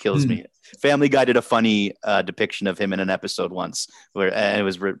 That shit kills me. Family Guy did a funny depiction of him in an episode once, where and it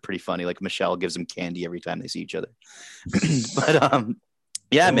was pretty funny. Like Michelle gives him candy every time they see each other. But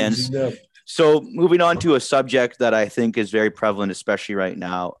yeah, man. So moving on to a subject that I think is very prevalent, especially right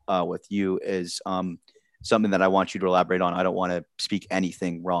now with you, is something that I want you to elaborate on. I don't want to speak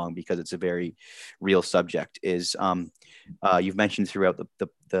anything wrong because it's a very real subject. Is you've mentioned throughout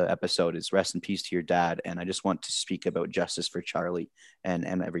the episode is rest in peace to your dad, and I just want to speak about justice for Charlie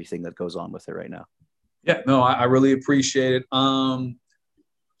and everything that goes on with it right now. Yeah, no, I really appreciate it.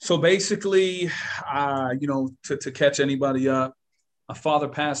 So basically, to catch anybody up, my father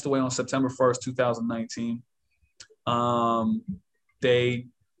passed away on September 1st, 2019. They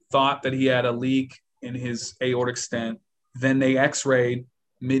thought that he had a leak in his aortic stent. Then they x-rayed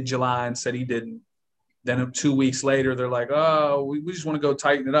mid-July and said he didn't. Then 2 weeks later, they're like, "Oh, we just want to go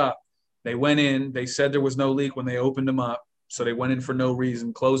tighten it up." They went in. They said there was no leak when they opened him up. So they went in for no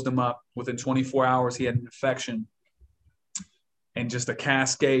reason, closed him up. Within 24 hours, he had an infection. And just a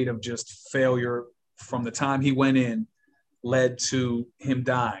cascade of just failure from the time he went in led to him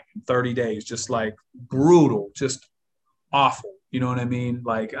dying in 30 days. Just like brutal, just awful. You know what I mean?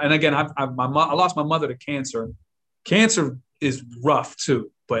 Like, and again, I lost my mother to cancer. Cancer is rough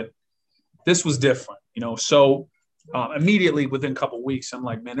too, but this was different. So immediately within a couple of weeks, I'm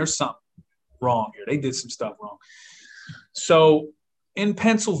like, man, there's something wrong here. They did some stuff wrong. So in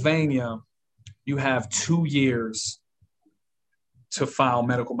Pennsylvania, you have 2 years to file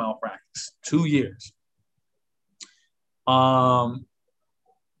medical malpractice. 2 years. Now,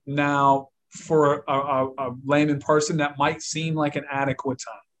 for a layman person, that might seem like an adequate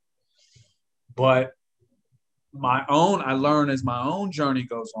time. But I learn as my own journey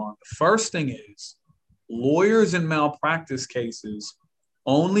goes on. The first thing is, lawyers in malpractice cases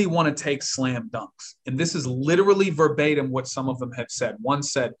only want to take slam dunks. And this is literally verbatim what some of them have said. One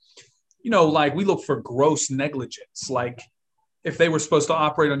said, like we look for gross negligence. Like if they were supposed to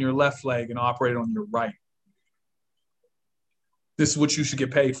operate on your left leg and operate on your right, this is what you should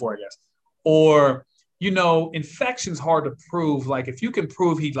get paid for, I guess. Or, infection's hard to prove. Like if you can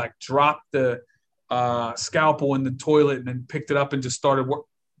prove he like dropped the scalpel in the toilet and then picked it up and just started work.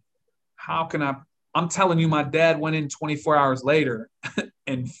 How can I'm telling you, my dad went in 24 hours later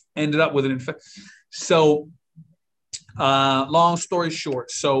and ended up with an infection. So long story short,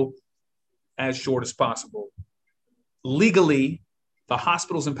 so as short as possible, legally, the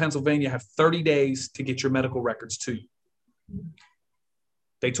hospitals in Pennsylvania have 30 days to get your medical records to you.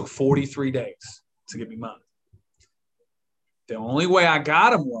 They took 43 days to get me mine. The only way I got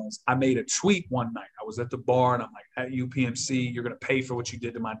them was I made a tweet one night. I was at the bar and I'm like, at UPMC, you're going to pay for what you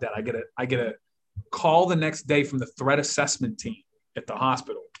did to my dad. I get a call the next day from the threat assessment team at the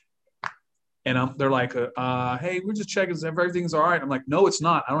hospital. And they're like, hey, we're just checking if everything's all right. I'm like, no, it's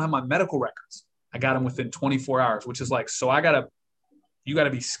not. I don't have my medical records. I got them within 24 hours, which is like, so you got to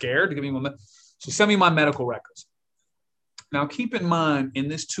be scared to give me one. So send me my medical records. Now, keep in mind, in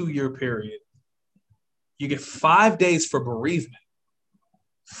this 2-year period, you get 5 days for bereavement.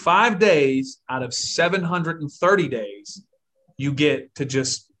 5 days out of 730 days, you get to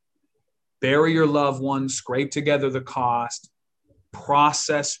just bury your loved one, scrape together the cost,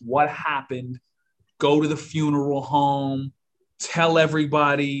 process what happened, go to the funeral home, tell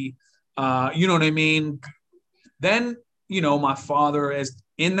everybody, you know what I mean? Then, my father, as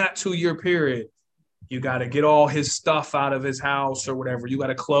in that 2-year period, you got to get all his stuff out of his house or whatever. You got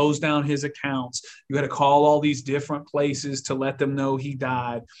to close down his accounts. You got to call all these different places to let them know he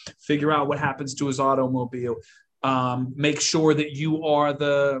died, figure out what happens to his automobile, make sure that you are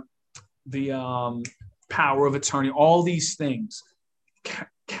the power of attorney, all these things,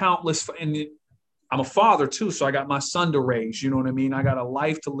 countless. And I'm a father too, so I got my son to raise, you know what I mean? I got a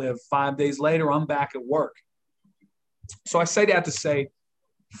life to live. 5 days later, I'm back at work. So I say that to say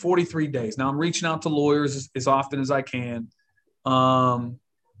 43 days. Now I'm reaching out to lawyers as often as I can. Turn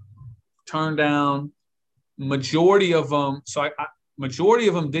down majority of them. So majority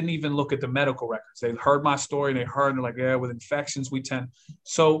of them didn't even look at the medical records. They heard my story and they heard, and they're like, yeah, with infections, we tend.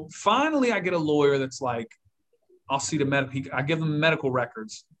 So finally I get a lawyer that's like, I'll see the medical. I give them the medical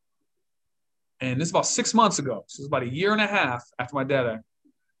records. And this is about 6 months ago. So it's about a year and a half after my dad died.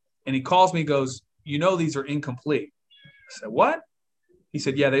 And he calls me, he goes, these are incomplete. I said, what? He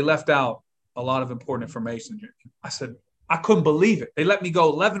said, yeah, they left out a lot of important information. I said, I couldn't believe it. They let me go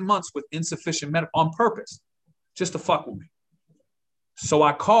 11 months with insufficient medical on purpose, just to fuck with me. So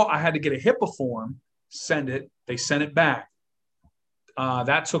I had to get a HIPAA form, send it. They sent it back.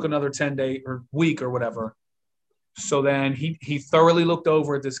 That took another 10 days or week or whatever. So then he thoroughly looked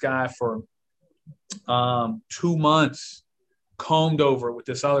over at this guy for 2 months, combed over with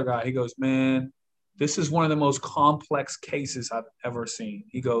this other guy. He goes, man, this is one of the most complex cases I've ever seen.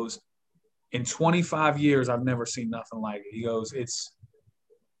 He goes, in 25 years, I've never seen nothing like it. He goes,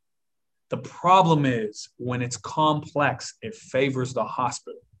 the problem is when it's complex, it favors the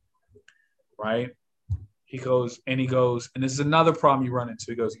hospital, right? He goes, and this is another problem you run into.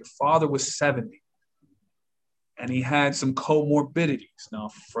 He goes, your father was 70 and he had some comorbidities. Now,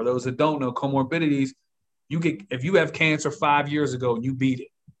 for those that don't know, comorbidities, if you have cancer 5 years ago and you beat it,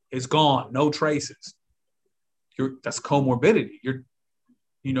 it's gone, no traces. That's comorbidity. You're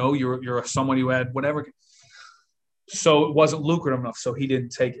someone who had whatever. So it wasn't lucrative enough, so he didn't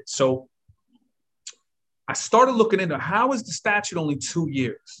take it. So I started looking into how is the statute only 2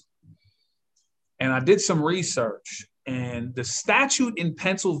 years? And I did some research, and the statute in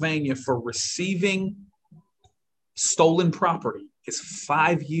Pennsylvania for receiving stolen property is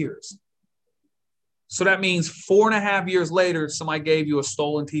 5 years. So that means 4.5 years later, somebody gave you a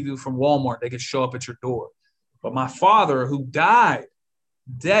stolen TV from Walmart, they could show up at your door. But my father, who died,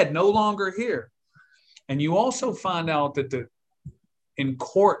 dead, no longer here. And you also find out that in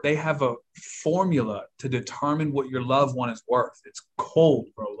court, they have a formula to determine what your loved one is worth. It's cold,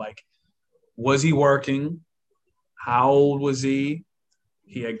 bro. Like, was he working? How old was he?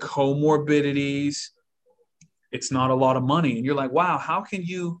 He had comorbidities. It's not a lot of money. And you're like, wow, how can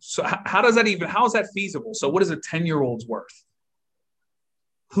you? So how is that feasible? So what is a 10-year-old's worth?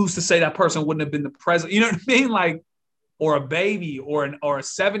 Who's to say that person wouldn't have been the president? You know what I mean? Like, or a baby or a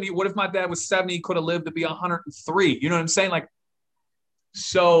 70. What if my dad was 70? He could have lived to be 103. You know what I'm saying? Like,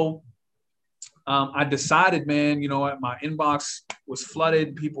 so I decided, man, my inbox was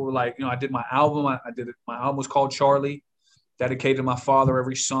flooded. People were like, I did my album. My album was called Charlie, dedicated to my father.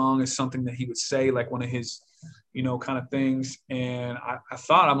 Every song is something that he would say, like one of his, kind of things. And I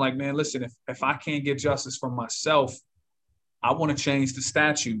thought, I'm like, man, listen, if I can't get justice for myself, I want to change the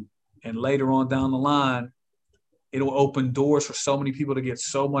statute. And later on down the line, it'll open doors for so many people to get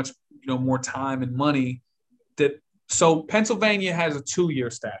so much, more time and money. So Pennsylvania has a 2-year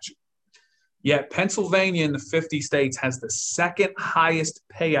statute. Yet Pennsylvania in the 50 states has the second highest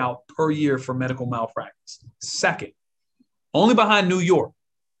payout per year for medical malpractice. Second, only behind New York.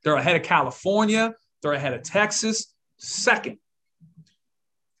 They're ahead of California. They're ahead of Texas. Second,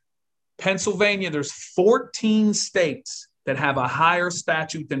 Pennsylvania, there's 14 states that have a higher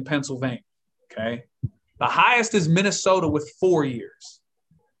statute than Pennsylvania, okay? The highest is Minnesota with 4 years.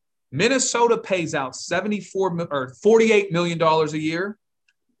 Minnesota pays out $48 million a year.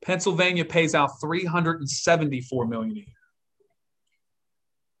 Pennsylvania pays out $374 million a year.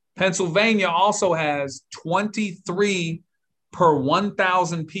 Pennsylvania also has 23 per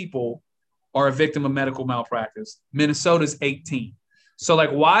 1,000 people are a victim of medical malpractice. Minnesota's 18. So,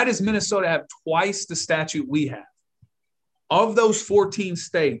 like, why does Minnesota have twice the statute we have? Of those 14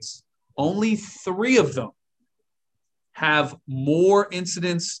 states, only 3 of them have more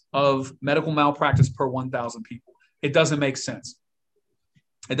incidents of medical malpractice per 1,000 people. It doesn't make sense.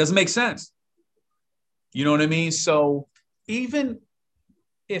 It doesn't make sense. You know what I mean? So even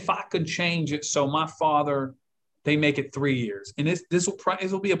if I could change it, so my father, they make it 3 years, and this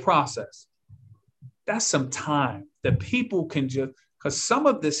will be a process. That's some time that people can just, because some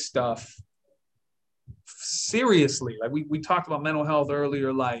of this stuff, seriously, like we talked about mental health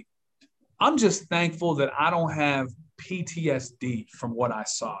earlier, like I'm just thankful that I don't have PTSD from what I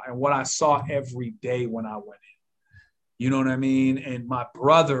saw and what I saw every day when I went in. You know what I mean? And my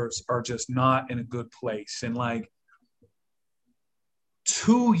brothers are just not in a good place. And like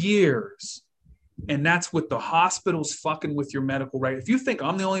 2 years, and that's with the hospitals fucking with your medical right. If you think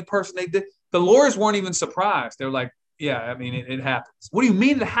I'm the only person they did, the lawyers weren't even surprised. They're like, yeah, I mean, it happens. What do you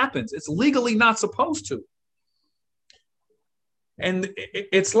mean it happens? It's legally not supposed to. And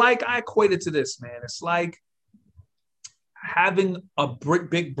it's like, I equate it to this, man. It's like having a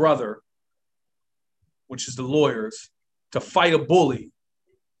big brother, which is the lawyers, to fight a bully,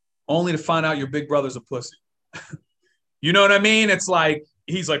 only to find out your big brother's a pussy. You know what I mean? It's like,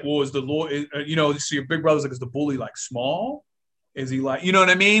 he's like, well, is the lawyer, so your big brother's like, is the bully like small? Is he like, you know what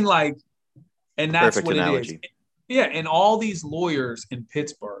I mean? Like, and that's perfect what analogy. It is. Yeah, and all these lawyers in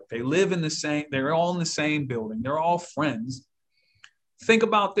Pittsburgh, they're all in the same building. They're all friends. think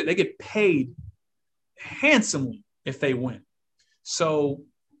about that. They get paid handsomely if they win. So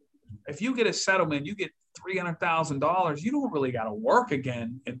if you get a settlement, you get $300,000. You don't really got to work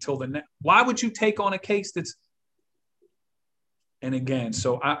again until the next. Why would you take on a case that's? And again,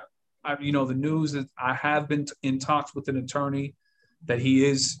 so I the news is I have been in talks with an attorney that he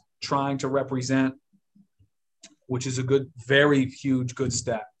is trying to represent, which is a very huge, good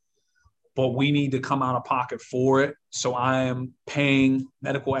step. But we need to come out of pocket for it. So I am paying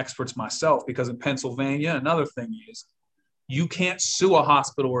medical experts myself, because in Pennsylvania, another thing is you can't sue a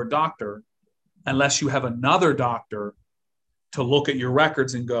hospital or a doctor unless you have another doctor to look at your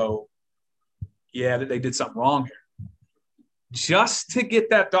records and go, yeah, they did something wrong here. Just to get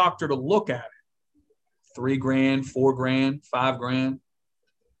that doctor to look at it, $3,000, $4,000, $5,000.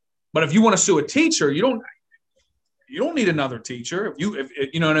 But if you want to sue a teacher, you don't need another teacher.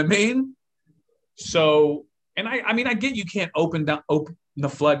 If you know what I mean? So, and I get you can't open the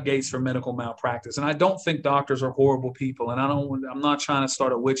floodgates for medical malpractice. And I don't think doctors are horrible people. And I'm not trying to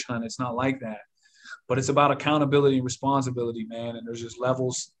start a witch hunt. It's not like that. But it's about accountability and responsibility, man. And there's just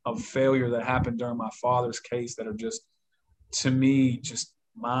levels of failure that happened during my father's case that are just, to me, just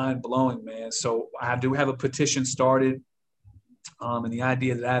mind blowing, man. So I do have a petition started. And the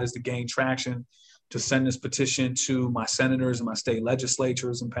idea of that is to gain traction, to send this petition to my senators and my state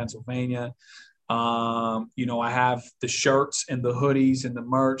legislatures in Pennsylvania. I have the shirts and the hoodies and the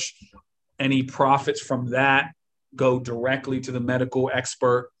merch. Any profits from that go directly to the medical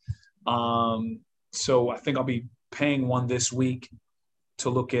expert. So I think I'll be paying one this week to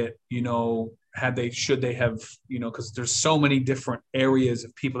look at, should they have, because there's so many different areas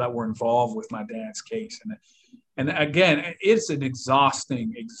of people that were involved with my dad's case. And again, it's an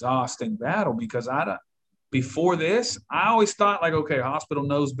exhausting battle, because before this, I always thought like, okay, hospital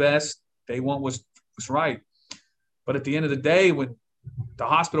knows best. They want what's right. But at the end of the day, when the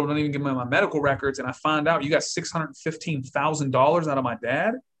hospital don't even give me my medical records and I find out you got $615,000 out of my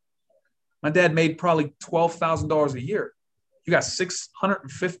dad made probably $12,000 a year. You got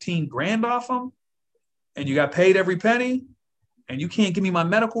 $615,000 off him, and you got paid every penny, and you can't give me my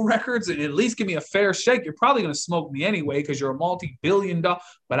medical records and at least give me a fair shake. You're probably going to smoke me anyway because you're a multi-billion-dollar,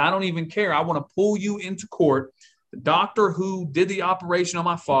 but I don't even care. I want to pull you into court. The doctor who did the operation on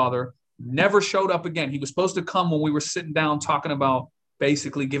my father never showed up again. He was supposed to come when we were sitting down talking about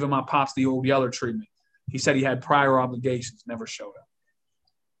basically giving my pops the old Yeller treatment. He said he had prior obligations, never showed up.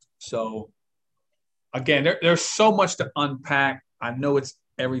 So again, there's so much to unpack. I know it's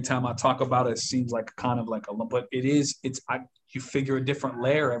every time I talk about it, it seems like kind of like but it is, you figure a different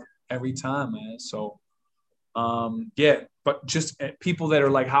layer every time, man. So but just people that are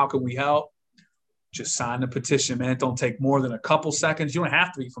like, how can we help? Just sign the petition, man. It don't take more than a couple seconds. You don't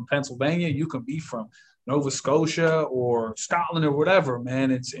have to be from Pennsylvania. You can be from Nova Scotia or Scotland or whatever,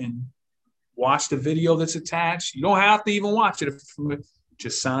 man. Watch the video that's attached. You don't have to even watch it.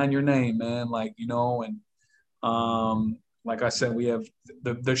 Just sign your name, man. Like I said, we have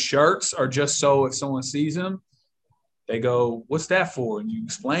the shirts are just so if someone sees them, they go, what's that for? And you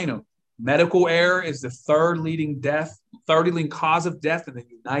explain them. Medical error is the third leading cause of death in the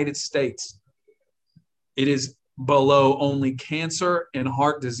United States. It is below only cancer and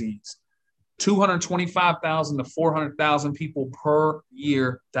heart disease. 225,000 to 400,000 people per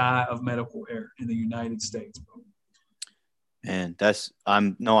year die of medical error in the United States, bro. And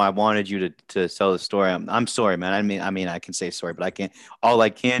I wanted you to tell the story. I'm sorry, man. I mean, I can say sorry, but I can't. All I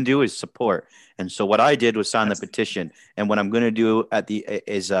can do is support. And so what I did was sign the petition. And what I'm going to do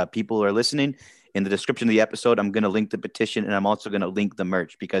people who are listening, in the description of the episode, I'm going to link the petition, and I'm also going to link the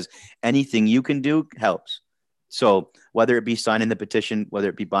merch, because anything you can do helps. So whether it be signing the petition, whether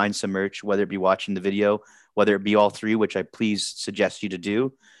it be buying some merch, whether it be watching the video, whether it be all three, which I please suggest you to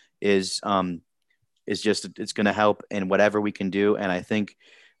do, it's going to help in whatever we can do. And I think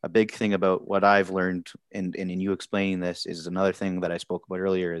a big thing about what I've learned and in you explaining this is another thing that I spoke about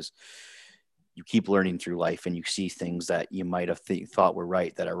earlier is you keep learning through life, and you see things that you might have thought were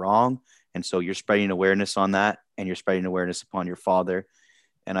right that are wrong. And so you're spreading awareness on that, and you're spreading awareness upon your father.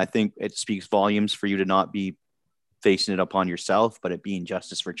 And I think it speaks volumes for you to not be facing it upon yourself, but it being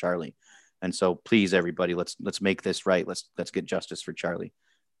justice for Charlie. And so please, everybody, let's make this right. Let's get justice for Charlie.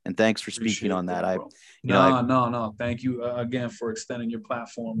 And thanks for speaking on that. No. Thank you again for extending your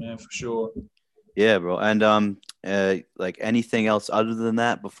platform, man, for sure. Yeah, bro. And like anything else other than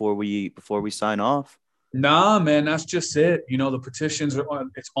that before we sign off? Nah, man, that's just it. The petitions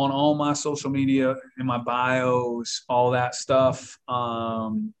it's on all my social media, in my bios, all that stuff.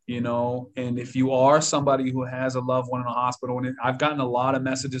 And if you are somebody who has a loved one in a hospital, and I've gotten a lot of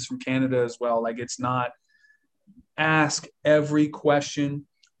messages from Canada as well. Like, it's not, Ask every question.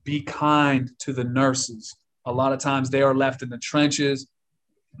 Be kind to the nurses. A lot of times they are left in the trenches.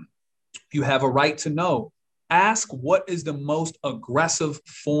 You have a right to know. Ask what is the most aggressive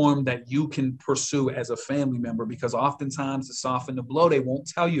form that you can pursue as a family member, because oftentimes to soften the blow, they won't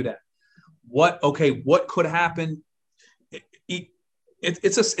tell you that. What could happen?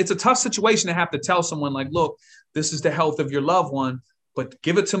 It's a tough situation to have to tell someone like, look, this is the health of your loved one, but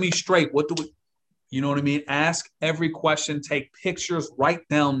give it to me straight. What do we, you know what I mean? Ask every question, take pictures, write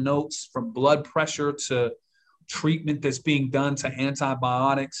down notes from blood pressure to treatment that's being done to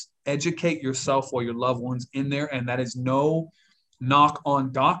antibiotics. Educate yourself or your loved ones in there. And that is no knock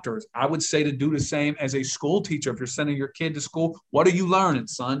on doctors. I would say to do the same as a school teacher. If you're sending your kid to school, what are you learning,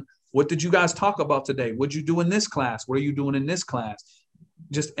 son? What did you guys talk about today? What'd you do in this class? What are you doing in this class?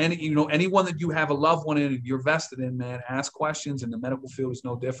 Just anyone that you have a loved one in and you're vested in, man, ask questions, and the medical field is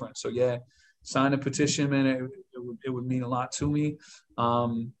no different. So yeah, sign a petition, man. It would mean a lot to me.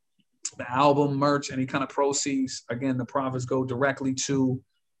 The album, merch, any kind of proceeds, again, the profits go directly to,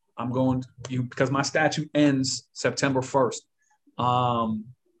 because my statute ends September 1st.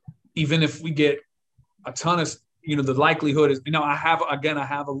 Even if we get a ton of, the likelihood is, I have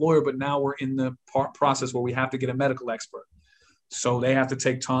a lawyer, but now we're in the process where we have to get a medical expert. So they have to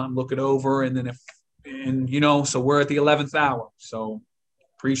take time, look it over. And then so we're at the 11th hour. So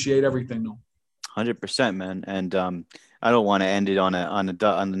appreciate everything though. 100%, man. And I don't want to end it on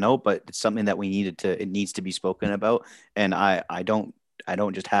the note, but it's something that it needs to be spoken about. And I don't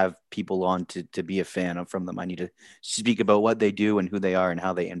just have people on to be a fan from them. I need to speak about what they do and who they are and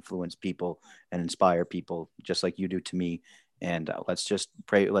how they influence people and inspire people, just like you do to me. And let's just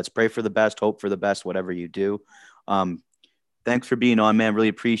pray. Let's pray for the best, hope for the best, whatever you do. Thanks for being on, man. Really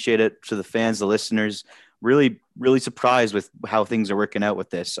appreciate it. To the fans, the listeners, really, really surprised with how things are working out with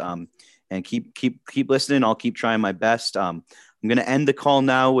this. And keep listening. I'll keep trying my best. I'm going to end the call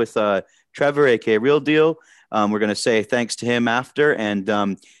now with Trevor, aka Real Deal. We're going to say thanks to him after.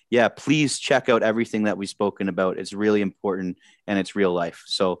 And please check out everything that we've spoken about. It's really important and it's real life.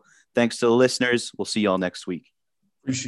 So thanks to the listeners. We'll see y'all next week.